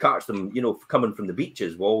 they used to catch them, coming from the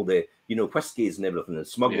beaches with all the whiskies and everything, and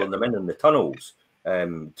smuggling them in the tunnels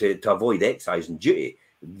to avoid excise and duty.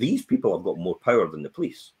 These people have got more power than the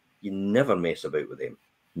police. You never mess about with them.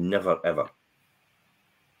 Never, ever.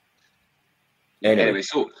 Anyway,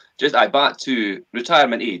 so just back to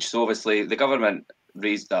retirement age. So obviously the government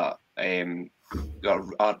raised that,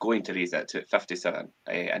 are going to raise it to 57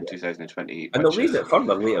 in 2028. And they'll raise it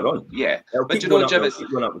further later on. Yeah. But keep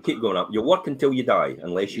going up. You'll work until you die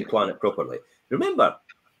unless you plan it properly. Remember,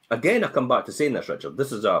 again, I come back to saying this, Richard.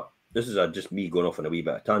 This is just me going off on a wee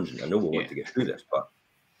bit of tangent. I know we want to get through this, but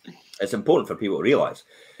it's important for people to realise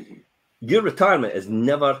your retirement is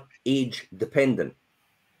never age dependent.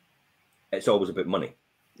 It's always about money.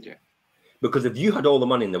 Yeah. Because if you had all the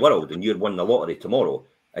money in the world and you'd won the lottery tomorrow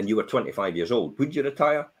and you were 25 years old, would you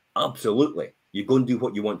retire? Absolutely. You go and do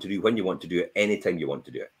what you want to do when you want to do it, anytime you want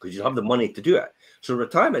to do it, because you have the money to do it. So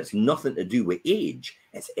retirement's nothing to do with age.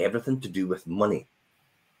 It's everything to do with money.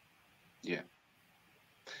 Yeah.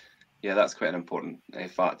 Yeah, that's quite an important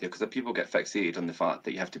fact there, because people get fixated on the fact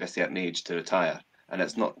that you have to be a certain age to retire, and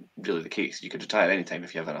it's not really the case. You could retire anytime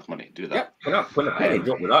if you have enough money to do that. Yeah, when a penny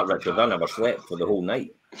dropped with that, Richard, I never slept for the whole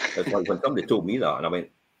night. It's like when somebody told me that, and I went,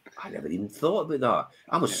 I never even thought about that.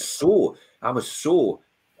 I was so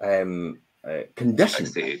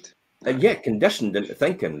conditioned. Conditioned into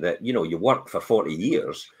thinking that, you work for 40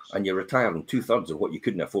 years and you retire on 2/3 of what you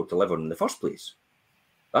couldn't afford to live on in the first place.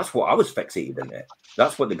 That's what I was fixated into.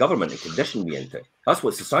 That's what the government had conditioned me into. That's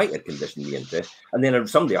what society had conditioned me into. And then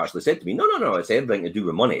somebody actually said to me, no, it's everything to do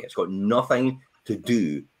with money. It's got nothing to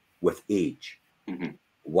do with age. Mm-hmm.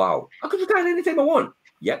 Wow. I could retire anytime I want.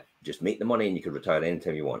 Yep, just make the money and you can retire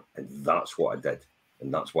anytime you want. And that's what I did.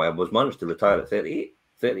 And that's why I was managed to retire at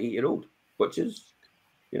 38-year-old, which is,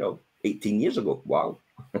 18 years ago. Wow.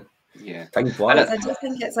 Yeah. Time flies. I just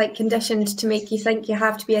think it's like conditioned to make you think you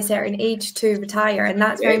have to be a certain age to retire. And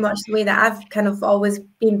that's very much the way that I've kind of always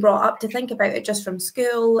been brought up to think about it, just from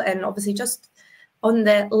school and obviously just on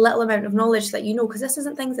the little amount of knowledge that because this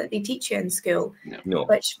isn't things that they teach you in school. No.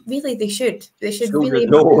 Which really they should. They should school really.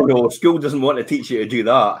 No. School doesn't want to teach you to do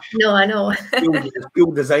that. No, I know.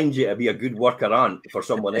 School designs you to be a good worker ant for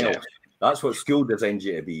someone else. Yeah. That's what school designs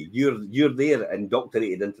you to be. You're there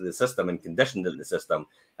indoctrinated into the system and conditioned into the system,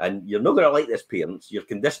 and you're not going to like this, parents. You're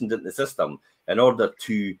conditioned into the system in order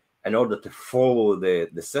to follow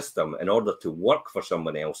the system, in order to work for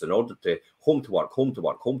someone else, in order to home to work,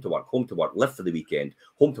 live for the weekend,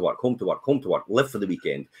 home to work, live for the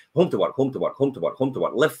weekend, home to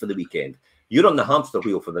work, live for the weekend. You're on the hamster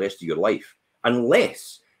wheel for the rest of your life,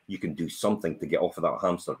 unless you can do something to get off of that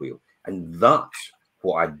hamster wheel. And that's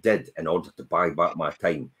what I did in order to buy back my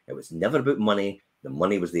time. It was never about money. The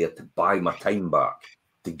money was there to buy my time back,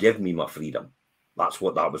 to give me my freedom. That's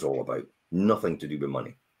what that was all about. Nothing to do with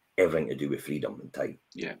money. Everything to do with freedom and time.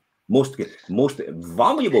 Yeah. Most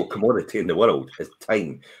valuable commodity in the world is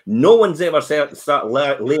time. No one's ever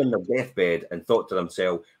laying their deathbed and thought to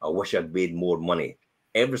themselves, I wish I'd made more money.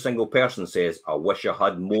 Every single person says, I wish I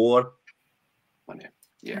had more money.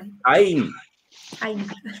 Yeah. Time,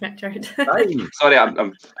 Richard. Sorry,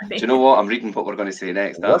 do you know what? I'm reading what we're going to say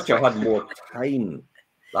next. I wish I had more time.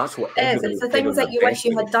 That's what it is. It's the things that you wish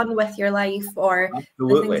you had done with your life, or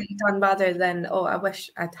the things that you've done, rather than, oh, I wish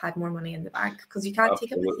I'd had more money in the bank, because you can't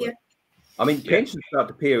take it with you. I mean, pensions start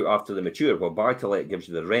to pay out after they mature, while buy-to-let gives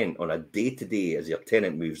you the rent on a day-to-day as your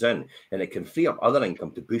tenant moves in, and it can free up other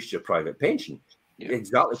income to boost your private pension. Yeah.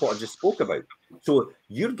 Exactly what I just spoke about. So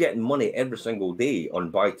you're getting money every single day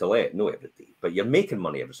on buy-to-let, not every day, but you're making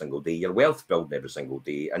money every single day. Your wealth building every single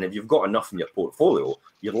day, and if you've got enough in your portfolio,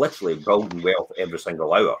 you're literally building wealth every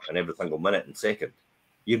single hour and every single minute and second.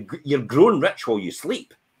 You're growing rich while you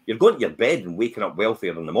sleep. You're going to your bed and waking up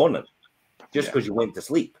wealthier in the morning just because you went to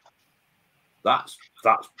sleep. That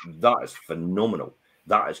is phenomenal.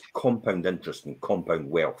 That is compound interest and compound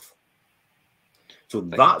wealth. So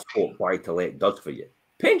that's what buy-to-let does for you.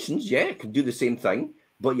 Pensions, it can do the same thing,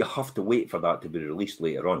 but you have to wait for that to be released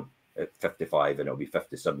later on at 55, and it'll be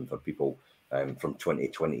 57 for people from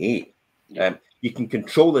 2028. You can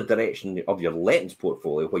control the direction of your lettings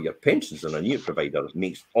portfolio, where your pensions and a new provider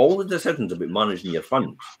makes all the decisions about managing your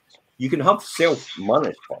funds. You can have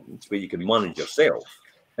self-managed funds where you can manage yourself.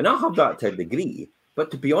 And I have that to a degree, but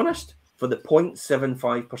to be honest, for the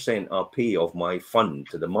 0.75% I pay of my fund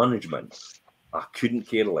to the management, I couldn't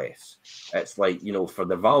care less. It's like, you know, for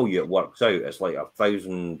the value it works out, it's like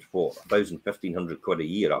 1,500 quid a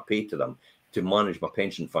year I pay to them to manage my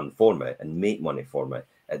pension fund for me and make money for me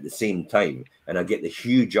at the same time. And I get the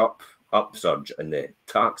huge upsurge and the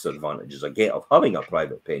tax advantages I get of having a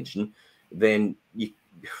private pension, then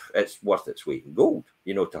it's worth its weight in gold,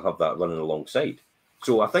 you know, to have that running alongside.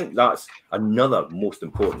 So I think that's another most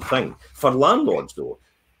important thing. For landlords, though,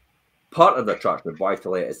 part of the attraction of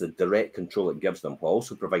buy-to-let is the direct control it gives them, while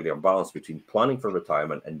also providing a balance between planning for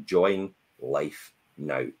retirement and enjoying life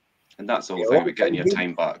now. And that's the whole thing about getting your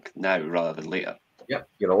time back now rather than later. Yep,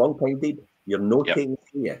 you're a long time deed. You're no taking it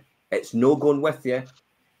with you. It's no going with you.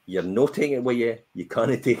 You're no taking it with you. You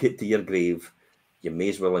can't take it to your grave. You may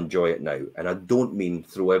as well enjoy it now. And I don't mean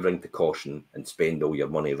throw everything to caution and spend all your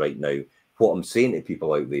money right now. What I'm saying to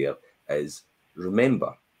people out there is,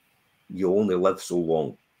 remember, you only live so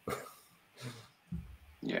long.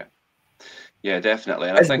 Yeah, definitely.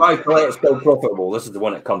 And I think buy-to-let still profitable. This is the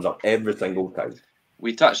one that comes up every single time.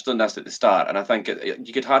 We touched on this at the start, and I think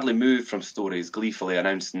you could hardly move from stories gleefully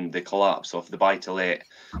announcing the collapse of the buy-to-let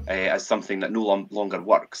as something that no longer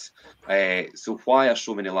works. So why are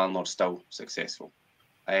so many landlords still successful?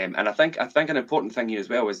 And I think an important thing here as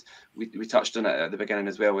well is, we touched on it at the beginning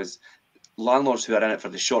as well, is landlords who are in it for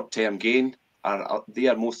the short-term gain are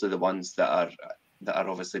mostly the ones that are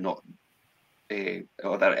obviously not,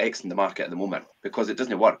 or that are exiting the market at the moment, because it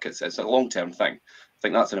doesn't work. It's a long-term thing. I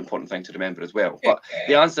think that's an important thing to remember as well. But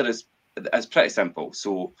the answer is pretty simple.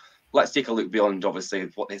 So let's take a look beyond, obviously,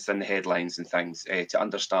 what is in the headlines and things to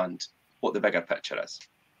understand what the bigger picture is.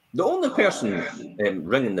 The only person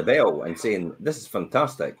ringing the bell and saying this is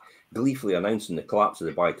fantastic, gleefully announcing the collapse of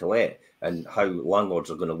the buy-to-let and how landlords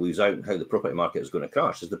are going to lose out and how the property market is going to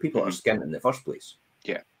crash, is the people that are skint in the first place.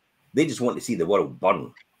 Yeah. They just want to see the world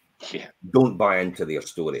burn. Yeah. Don't buy into their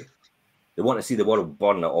story. They want to see the world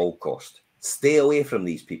burn at all cost. Stay away from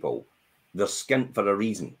these people. They're skint for a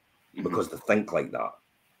reason, because they think like that.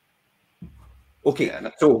 Okay,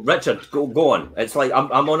 so Richard, go on. It's like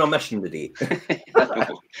I'm on a mission today.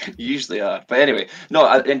 You usually are, but anyway, no.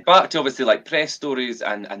 And back to obviously like press stories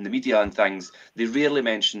and the media and things, they rarely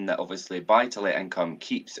mention that obviously buy-to-let income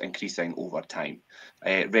keeps increasing over time.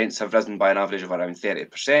 Rents have risen by an average of around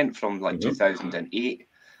 30% from like 2008,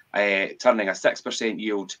 turning a 6%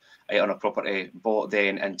 yield on a property bought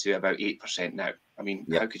then into about 8% now. I mean,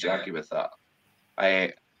 how could you argue with that?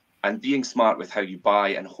 And being smart with how you buy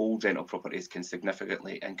and hold rental properties can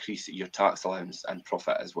significantly increase your tax allowance and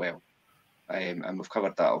profit as well. And we've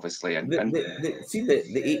covered that, obviously. And see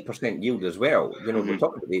the 8% yield as well. You know, we're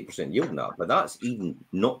talking about the 8% yield now, but that's even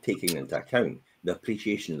not taking into account the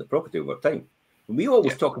appreciation of the property over time. When we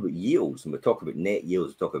always talk about yields, and we talk about net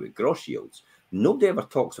yields, we talk about gross yields, nobody ever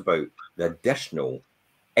talks about the additional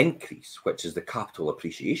increase, which is the capital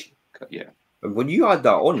appreciation. Yeah. And when you add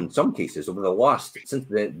that on, in some cases, since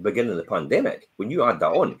the beginning of the pandemic, when you add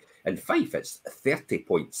that on, in Fife, it's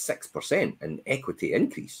 30.6% in equity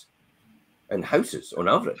increase in houses on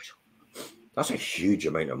average. That's a huge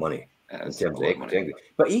amount of money in terms of equity increase.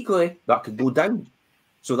 But equally, that could go down.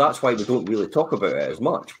 So that's why we don't really talk about it as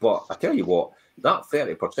much. But I tell you what, that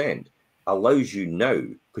 30% allows you now,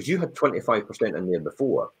 because you had 25% in there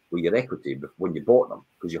before with your equity when you bought them,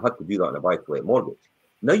 because you had to do that in a buy-to-let mortgage.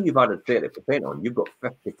 Now you've added 30% on, you've got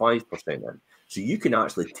 55% in. So you can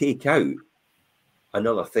actually take out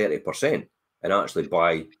another 30% and actually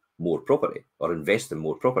buy more property or invest in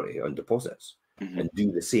more property on deposits and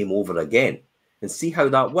do the same over again. and see how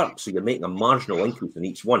that works. So you're making a marginal increase in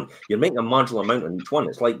each one. You're making a marginal amount on each one.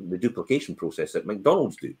 It's like the duplication process that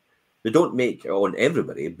McDonald's do. They don't make it on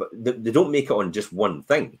everybody, but they don't make it on just one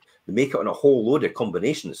thing. They make it on a whole load of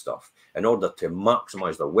combination of stuff in order to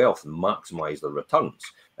maximize their wealth and maximize their returns.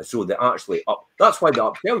 And so they actually up. That's why they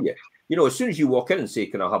upsell you. You know, as soon as you walk in and say,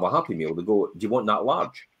 "Can I have a Happy Meal?" They go, "Do you want that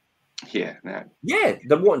large?" Yeah, no. Yeah,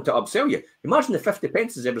 they're wanting to upsell you. Imagine the 50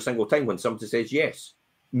 pences every single time when somebody says yes.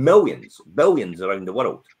 Millions, billions around the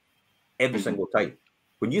world, every single time.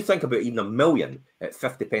 When you think about even a million at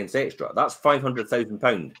 50 pence extra, that's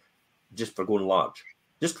 £500,000 just for going large.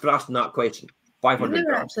 Just for asking that question. 500. I've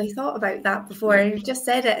never actually thought about that before. You've just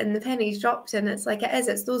said it and the pennies dropped, and it's like it is.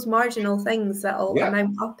 It's those marginal things that'll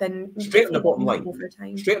amount up and straight on the bottom line. Over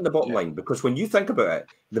time. Straight on the bottom line, because when you think about it,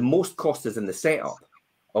 the most cost is in the setup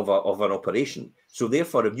of an operation. So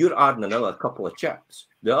therefore, if you're adding another couple of chips,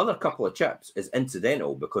 the other couple of chips is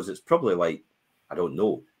incidental because it's probably like, I don't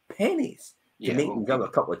know, pennies to make these other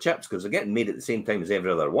couple of chips because they're getting made at the same time as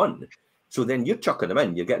every other one. So then you're chucking them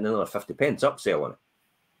in, you're getting another 50 pence upsell on it.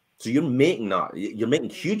 So you're making that, you're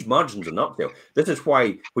making huge margins on upsell. This is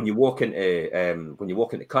why when you walk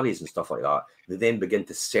into Curry's and stuff like that, they then begin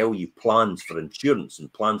to sell you plans for insurance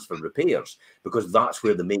and plans for repairs, because that's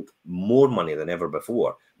where they make more money than ever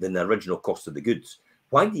before than the original cost of the goods.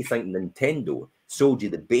 Why do you think Nintendo sold you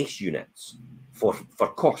the base units for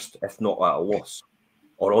cost, if not at a loss?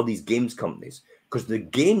 Or all these games companies? Because the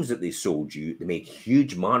games that they sold you, they make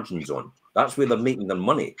huge margins on. That's where they're making their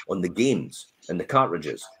money, on the games and the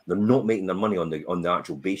cartridges. They're not making their money on the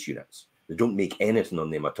actual base units. They don't make anything on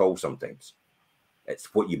them at all sometimes.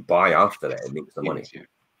 It's what you buy after it, it makes the money.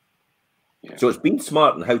 Yeah. So it's being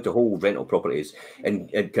smart on how to hold rental properties and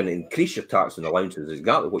can increase your tax and allowances, is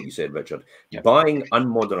exactly what you said, Richard. Yeah. Buying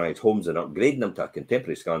unmodernised homes and upgrading them to a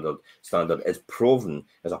contemporary standard is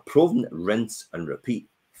a proven rinse and repeat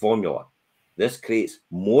formula. This creates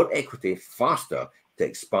more equity faster to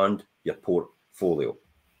expand your portfolio.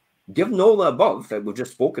 Given all the above that we've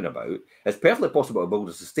just spoken about, it's perfectly possible to build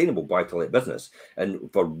a sustainable buy-to-let business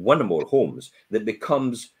and for one or more homes that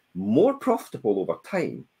becomes more profitable over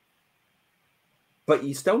time, but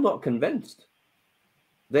you're still not convinced.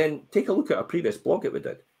 Then take a look at a previous blog that we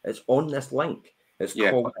did. It's on this link. It's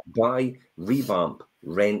called Buy, Revamp,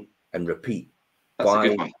 Rent and Repeat.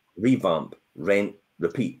 Buy, revamp, rent,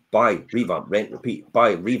 repeat. Buy, revamp, rent, repeat.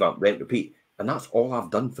 Buy, revamp, rent, repeat. And that's all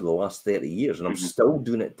I've done for the last 30 years. And I'm still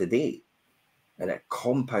doing it today. And it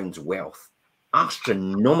compounds wealth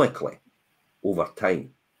astronomically over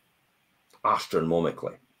time.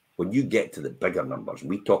 Astronomically. When you get to the bigger numbers,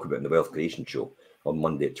 we talk about in the Wealth Creation Show on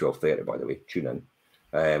Monday at 12:30, by the way, tune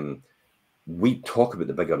in. We talk about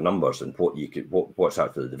the bigger numbers and what's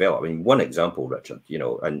actually developed. I mean, one example, Richard, you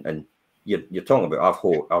know, and you're talking about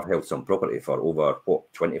I've held some property for over,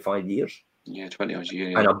 25 years? Yeah, 20 odd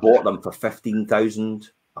years. And I bought them for 15,000.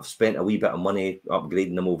 I've spent a wee bit of money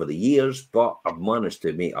upgrading them over the years, but I've managed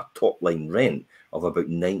to make a top line rent of about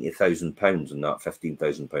 £90,000 on that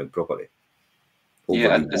 £15,000 property.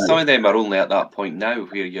 Yeah, and some of them are only at that point now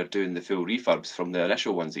where you're doing the full refurbs from the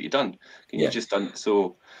initial ones that you've done. You just done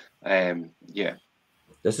so? Yeah.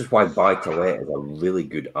 This is why buy-to-let is a really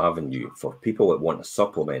good avenue for people that want to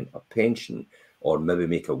supplement a pension or maybe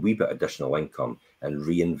make a wee bit additional income and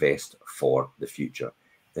reinvest for the future.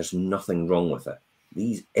 There's nothing wrong with it.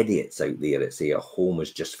 These idiots out there that say a home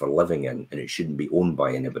is just for living in and it shouldn't be owned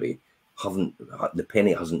by anybody, the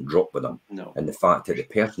penny hasn't dropped with them. No. And the fact that the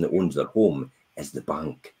person that owns their home is the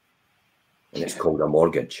bank. And it's called a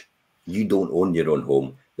mortgage. You don't own your own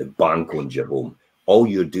home. The bank owns your home. All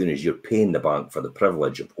you're doing is you're paying the bank for the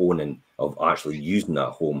privilege of actually using that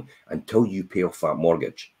home until you pay off that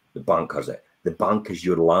mortgage. The bank has it. The bank is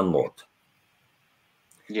your landlord.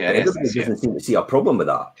 Yeah, everybody doesn't seem to see a problem with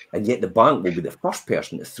that. And yet the bank will be the first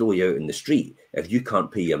person to throw you out in the street if you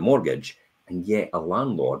can't pay your mortgage. And yet a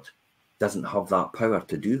landlord doesn't have that power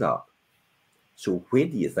to do that. So where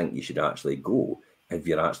do you think you should actually go if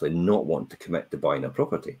you're actually not wanting to commit to buying a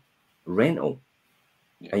property? Rental.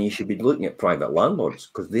 And you should be looking at private landlords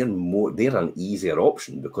because they're an easier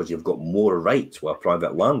option because you've got more rights with a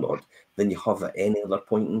private landlord than you have at any other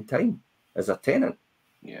point in time as a tenant.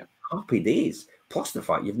 Yeah. Happy days. Plus the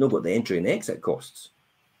fact you've not got the entry and exit costs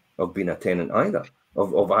of being a tenant either,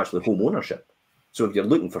 of actually home ownership. So if you're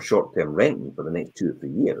looking for short-term renting for the next 2 or 3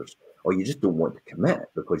 years, or you just don't want to commit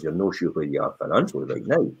because you're not sure where you are financially right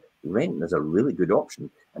now, renting is a really good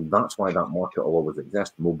option. And that's why that market will always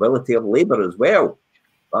exist. Mobility of labour as well.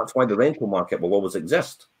 That's why the rental market will always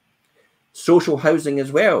exist. Social housing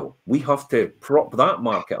as well. We have to prop that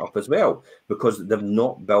market up as well, because they've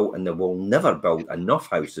not built and they will never build enough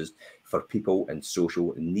houses for people in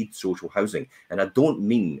need social housing. And I don't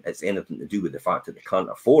mean it's anything to do with the fact that they can't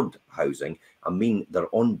afford housing. I mean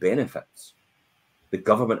they're on benefits. The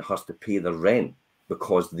government has to pay their rent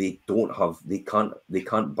because they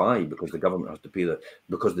can't buy, because the government has to pay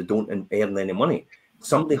because they don't earn any money.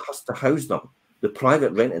 Somebody has to house them. The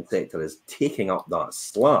private rented sector is taking up that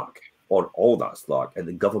slack, or all that slack, and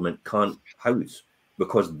the government can't house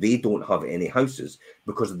because they don't have any houses,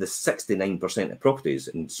 because of the 69% of properties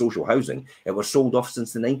in social housing that were sold off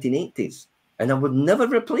since the 1980s, and they were never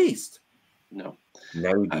replaced. No.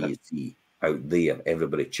 Now do you see out there,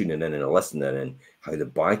 everybody tuning in and listening, and how the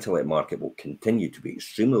buy-to-let market will continue to be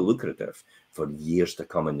extremely lucrative for years to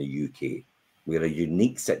come in the UK. We're a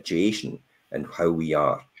unique situation in how we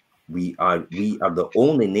are. We are the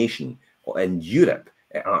only nation in Europe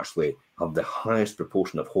that actually have the highest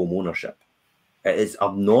proportion of home ownership. It is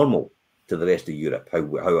abnormal to the rest of Europe how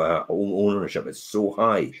home ownership is so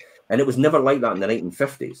high. And it was never like that in the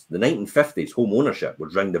 1950s. The 1950s, home ownership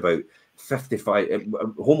was round about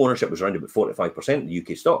 55%. Home ownership was around about 45% of the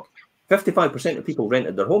UK stock. 55% of people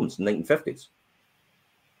rented their homes in the 1950s.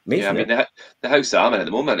 Amazing, yeah, I mean, the house that I'm in at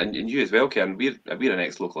the moment, and you as well, Karen, we're an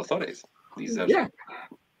ex-local authorities. These are, yeah.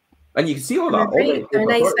 And you can see all that. They're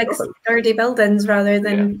nice, big, sturdy buildings rather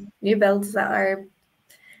than new builds that are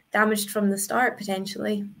damaged from the start,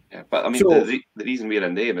 potentially. Yeah, but I mean, so, the reason we're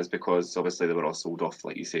in them is because obviously they were all sold off,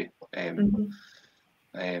 like you say.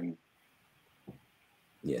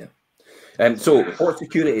 Yeah. So what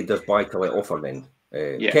security does buy-to-let offer then?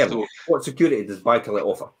 Kevin, what security does buy-to-let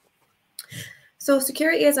offer? So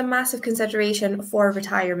security is a massive consideration for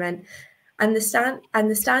retirement. And the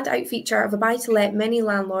standout feature of a buy-to-let many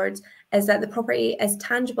landlords is that the property is a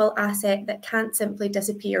tangible asset that can't simply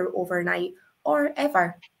disappear overnight or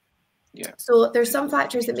ever. Yeah. So there's some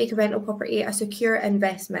factors that make a rental property a secure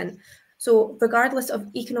investment. So regardless of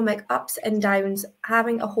economic ups and downs,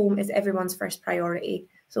 having a home is everyone's first priority.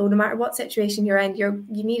 So no matter what situation you're in, you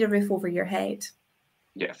need a roof over your head.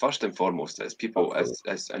 Yeah, first and foremost is people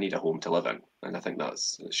as I need a home to live in, and I think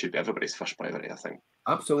it should be everybody's first priority, I think.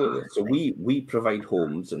 Absolutely. So we provide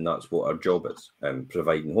homes, and that's what our job is,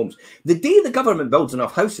 providing homes. The day the government builds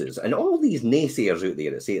enough houses, and all these naysayers out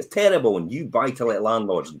there that say it's terrible and you buy-to-let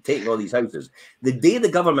landlords and taking all these houses, the day the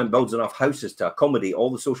government builds enough houses to accommodate all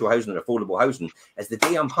the social housing and affordable housing is the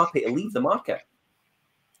day I'm happy to leave the market.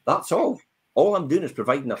 That's all. All I'm doing is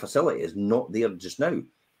providing a facility. Is not there just now.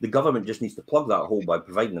 The government just needs to plug that hole by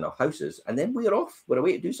providing enough houses, and then we're off. We're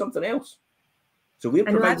away to do something else. So we're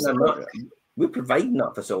providing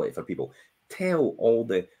that facility for people. Tell all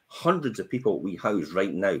the hundreds of people we house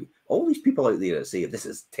right now, all these people out there that say this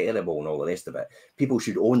is terrible and all the rest of it, people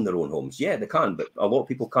should own their own homes. Yeah, they can, but a lot of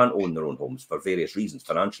people can't own their own homes for various reasons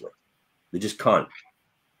financially. They just can't.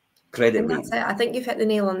 Credit rating. That's it. I think you've hit the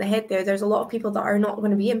nail on the head there. There's a lot of people that are not going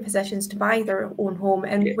to be in positions to buy their own home.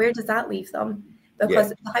 And where does that leave them? Because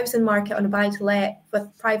the housing market on a buy-to-let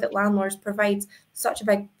with private landlords provides such a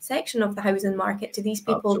big section of the housing market to these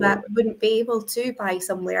people that wouldn't be able to buy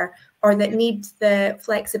somewhere, or that need the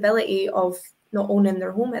flexibility of not owning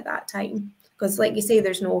their home at that time. Because like you say,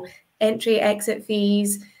 there's no entry, exit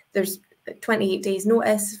fees. There's 28 days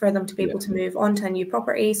notice for them to be able to move on to a new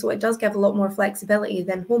property. So it does give a lot more flexibility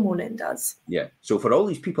than homeowning does. Yeah. So for all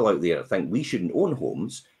these people out there that think we shouldn't own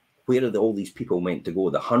homes, where are all these people meant to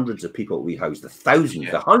go? The hundreds of people we house, the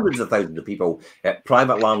thousands, the hundreds of thousands of people at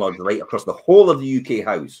private landlords right across the whole of the UK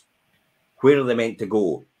house. Where are they meant to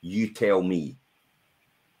go? You tell me.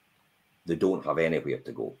 They don't have anywhere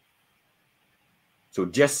to go. So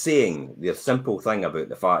just saying the simple thing about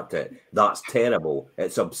the fact that that's terrible,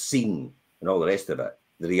 it's obscene and all the rest of it.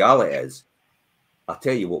 The reality is, I'll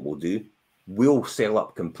tell you what we'll do. We'll sell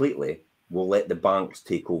up completely. We'll let the banks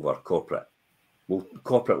take over corporate.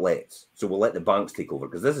 Corporate lets. So we'll let the banks take over,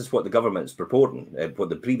 because this is what the government's purporting, what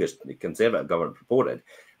the previous Conservative government purported.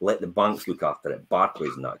 Let the banks look after it,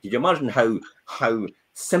 Barclays and that. Could you imagine how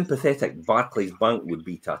sympathetic Barclays Bank would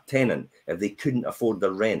be to a tenant if they couldn't afford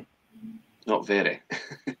their rent? Not very.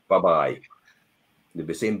 Bye-bye. They'd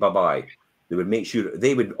be saying bye-bye.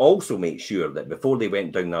 They would also make sure that before they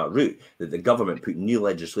went down that route, that the government put new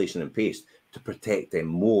legislation in place to protect them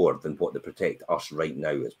more than what they protect us right now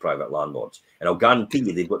as private landlords. And I'll guarantee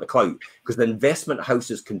you they've got the clout, because the investment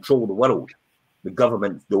houses control the world. The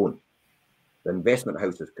governments don't. The investment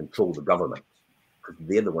houses control the government, because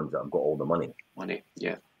they're the ones that have got all the money.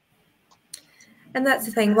 Yeah. And that's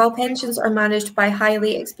the thing. While pensions are managed by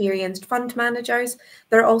highly experienced fund managers,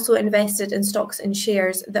 they're also invested in stocks and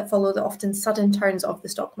shares that follow the often sudden turns of the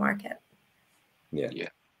stock market. Yeah. Yeah.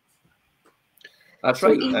 That's So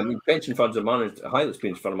right. even- I mean, pension funds are managed, highly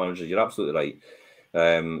experienced fund managers. You're absolutely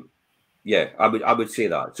right. Yeah, I would say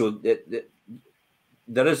that. So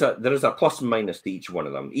there is a plus and minus to each one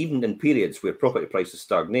of them. Even in periods where property prices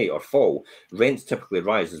stagnate or fall, rents typically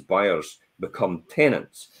rise as buyers become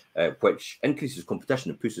tenants, which increases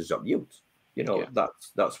competition and pushes up yields. You know,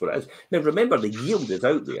 that's what it is. Now, remember, the yield is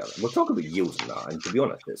out there. We'll talk about yields and that, and to be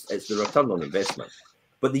honest, it's the return on investment.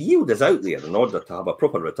 But the yield is out there in order to have a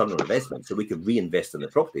proper return on investment, so we could reinvest in the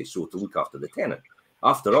property, so to look after the tenant.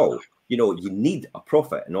 After all, you know, you need a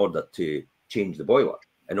profit in order to change the boiler,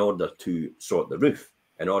 in order to sort the roof,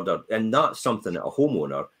 and that's something that a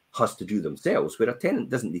homeowner has to do themselves, where a tenant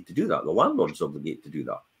doesn't need to do that. The landlord's obligated to do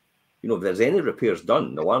that. You know, if there's any repairs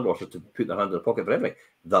done, the landlord has to put their hand in the pocket for everything.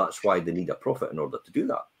 That's why they need a profit in order to do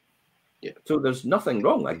that. Yeah. So there's nothing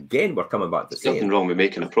wrong. Again, we're coming back to saying nothing wrong with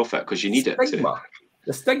making a profit, because you need it to.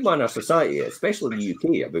 The stigma in our society, especially the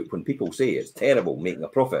UK, about when people say it's terrible making a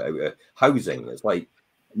profit out of housing, it's like,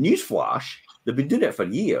 newsflash, they've been doing it for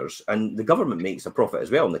years, and the government makes a profit as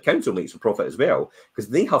well, and the council makes a profit as well, because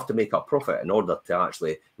they have to make a profit in order to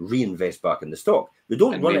actually reinvest back in the stock. They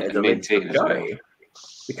don't run it as a registered charity.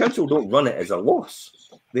 The council don't run it as a loss.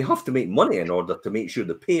 They have to make money in order to make sure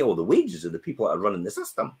they pay all the wages of the people that are running the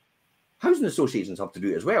system. Housing associations have to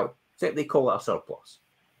do it as well, except they call it a surplus.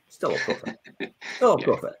 Still a profit. Still a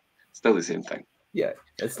profit. Still the same thing. Yeah,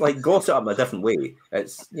 it's like gloss it up in a different way.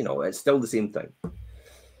 It's, you know, it's still the same thing.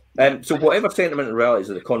 So whatever sentiment and realities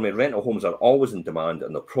of the economy, rental homes are always in demand,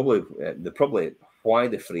 and they're probably why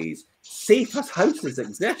the phrase "safe as houses"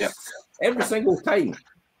 exists every single time.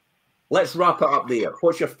 Let's wrap it up there.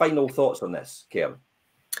 What's your final thoughts on this, Karen?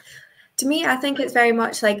 To me, I think it's very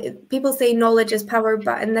much like people say knowledge is power,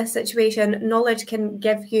 but in this situation, knowledge can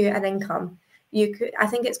give you an income. I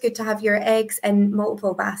think it's good to have your eggs in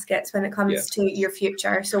multiple baskets when it comes to your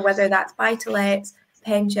future. So whether that's buy-to-lets,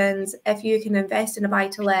 pensions, if you can invest in a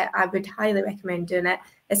buy-to-let, I would highly recommend doing it.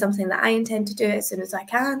 It's something that I intend to do as soon as I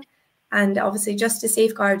can. And obviously, just to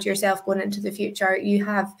safeguard yourself going into the future, you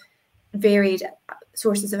have varied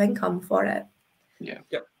sources of income for it. Yeah.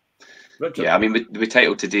 Yep. Richard. Yeah, I mean, we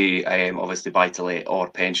titled today, obviously, buy-to-let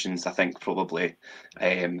or pensions. I think probably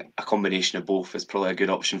a combination of both is probably a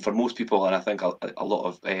good option for most people, and I think a lot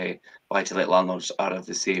of buy-to-let landlords are of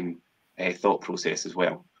the same thought process as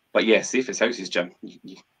well. But yeah, safe as houses, Jim.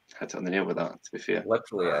 You hit it on the nail with that, to be fair.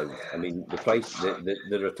 Literally, I mean, the price,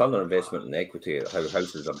 the return on investment in equity, how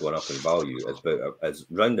houses are going up in value, is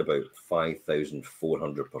round about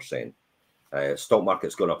 5,400%. Stock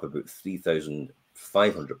market's gone up about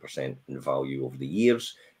 3,500% in value over the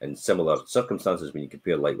years in similar circumstances when you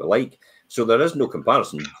compare like with like. So there is no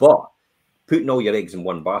comparison, but putting all your eggs in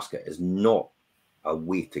one basket is not a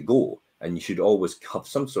way to go. And you should always have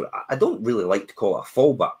some sort of, I don't really like to call it a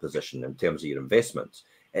fallback position in terms of your investments.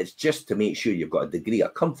 It's just to make sure you've got a degree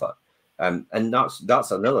of comfort. And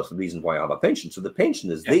that's another reason why I have a pension. So the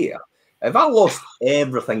pension is there. If I lost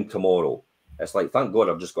everything tomorrow, it's like, thank God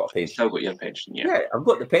I've just got a pension. Still got your pension, Yeah, I've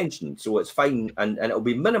got the pension, so it's fine. And it'll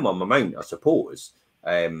be minimum amount, I suppose,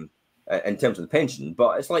 in terms of the pension.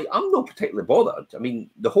 But it's like, I'm not particularly bothered. I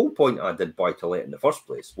mean, the whole point I did buy-to-let in the first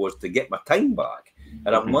place was to get my time back.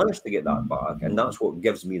 And I've managed to get that back. And that's what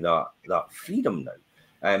gives me that freedom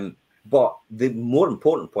now. But the more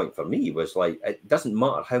important point for me was like, it doesn't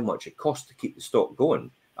matter how much it costs to keep the stock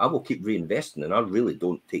going. I will keep reinvesting, and I really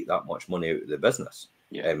don't take that much money out of the business,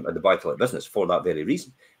 the buy-to-let business, for that very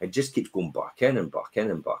reason. It just keeps going back in and back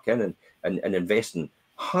in and back in and investing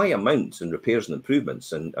high amounts in repairs and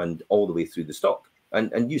improvements and all the way through the stock.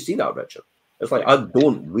 And you see that, Richard. It's like, I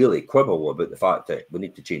don't really quibble about the fact that we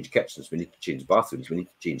need to change kitchens, we need to change bathrooms, we need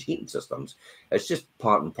to change heating systems. It's just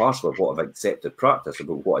part and parcel of what I've accepted practice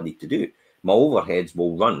about what I need to do. My overheads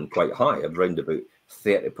will run quite high, around about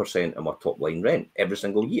 30% of my top line rent every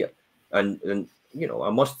single year. And you know,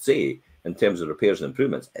 I must say, in terms of repairs and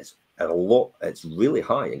improvements, it's really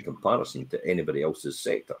high in comparison to anybody else's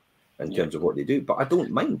sector in terms of what they do. But I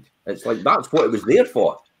don't mind. It's like, that's what it was there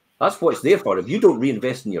for. That's what it's there for. If you don't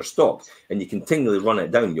reinvest in your stock and you continually run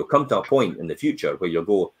it down, you'll come to a point in the future where you'll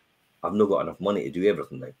go, I've not got enough money to do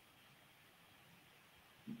everything now.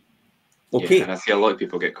 Okay. Yeah, and I see a lot of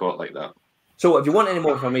people get caught like that. So if you want any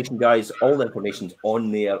more information, guys, all the information's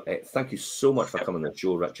on there. Thank you so much for coming on the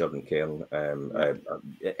show, Richard and Karen.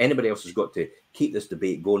 Anybody else has got to keep this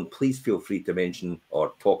debate going, please feel free to mention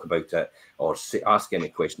or talk about it or ask any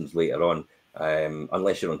questions later on,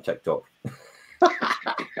 unless you're on TikTok.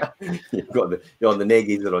 You're on the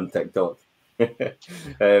neggies are on TikTok.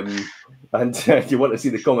 And you want to see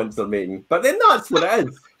the comments they're making. But then that's what it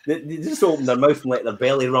is. They just open their mouth and let their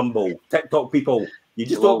belly rumble. TikTok people, you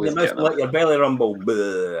just open your mouth and let your belly rumble.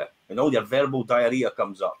 Bleh, and all your verbal diarrhea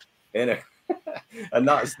comes up. Anyway. And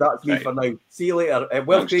that's me for now. See you later.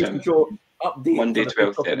 Wealth Creation Show update Monday, for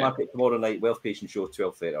the 12:30. market tomorrow night. Wealth Creation Show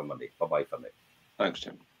 12:30 on Monday. Bye bye for now. Thanks,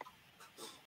 Jim.